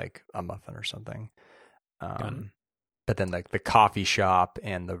got like a muffin or something. But then like the coffee shop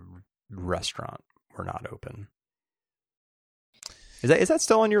and the restaurant were not open. Is that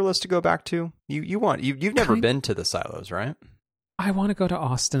still on your list to go back to? You've never been to the Silos, right? I want to go to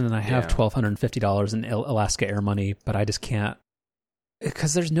Austin, and I have $1,250 in Alaska Air money, but I just can't,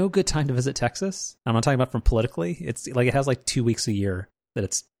 because there's no good time to visit Texas. I'm not talking about from politically. It's like it has like 2 weeks a year that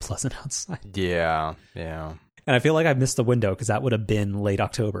it's pleasant outside. Yeah. And I feel like I missed the window because that would have been late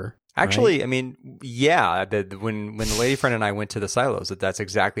October. Actually, right? I mean, yeah. When the lady friend and I went to the Silos, that's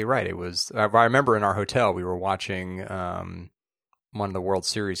exactly right. It was. I remember in our hotel we were watching one of the World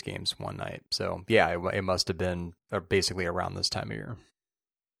Series games one night. So yeah, it must have been basically around this time of year.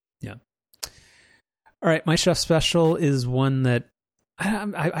 Yeah. All right, my chef special is one that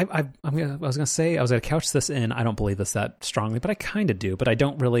I was gonna say I was gonna couch this in. I don't believe this that strongly, but I kind of do. But I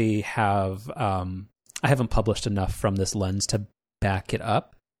don't really have. I haven't published enough from this lens to back it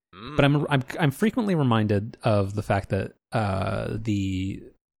up. But I'm frequently reminded of the fact that the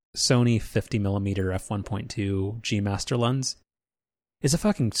Sony 50mm f1.2 G Master lens is a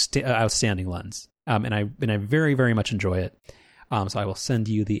fucking outstanding lens, and I very, very much enjoy it. So I will send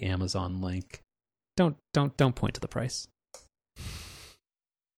you the Amazon link. Don't point to the price.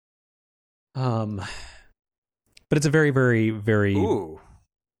 But it's a very, very, very. Ooh.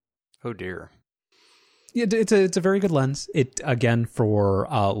 Oh dear. Yeah, it's a very good lens. It again for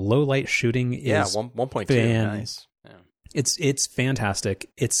low light shooting is 1.2. Nice. Yeah. It's fantastic.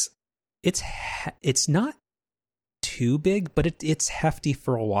 It's not too big, but it's hefty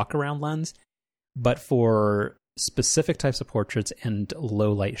for a walk around lens. But for specific types of portraits and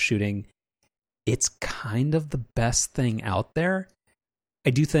low light shooting, it's kind of the best thing out there. I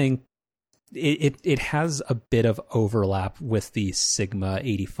do think it has a bit of overlap with the Sigma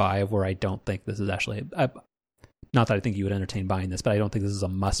 85, where I don't think this is actually not that I think you would entertain buying this, but I don't think this is a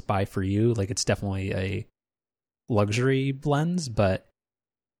must buy for you. Like, it's definitely a luxury lens, but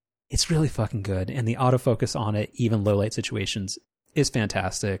it's really fucking good. And the autofocus on it, even low light situations, is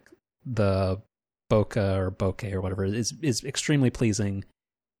fantastic. The bokeh or whatever is extremely pleasing.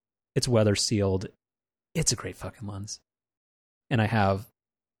 It's weather sealed. It's a great fucking lens. And I have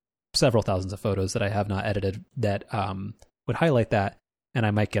several thousands of photos that I have not edited that would highlight that, and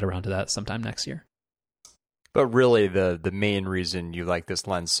I might get around to that sometime next year. But really, the main reason you like this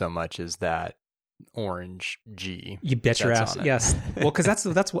lens so much is that orange G. You bet your ass. Yes. Well, because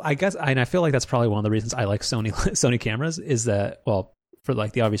that's I guess, and I feel like that's probably one of the reasons I like Sony cameras, is that, well, for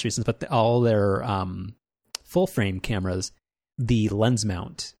like the obvious reasons, but all their full frame cameras, the lens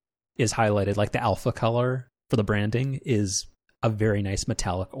mount is highlighted, like the alpha color for the branding is a very nice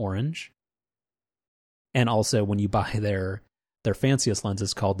metallic orange. And also when you buy their fanciest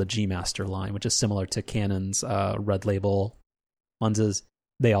lenses called the G Master line, which is similar to Canon's Red Label lenses,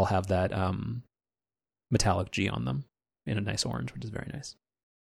 they all have that metallic G on them in a nice orange, which is very nice.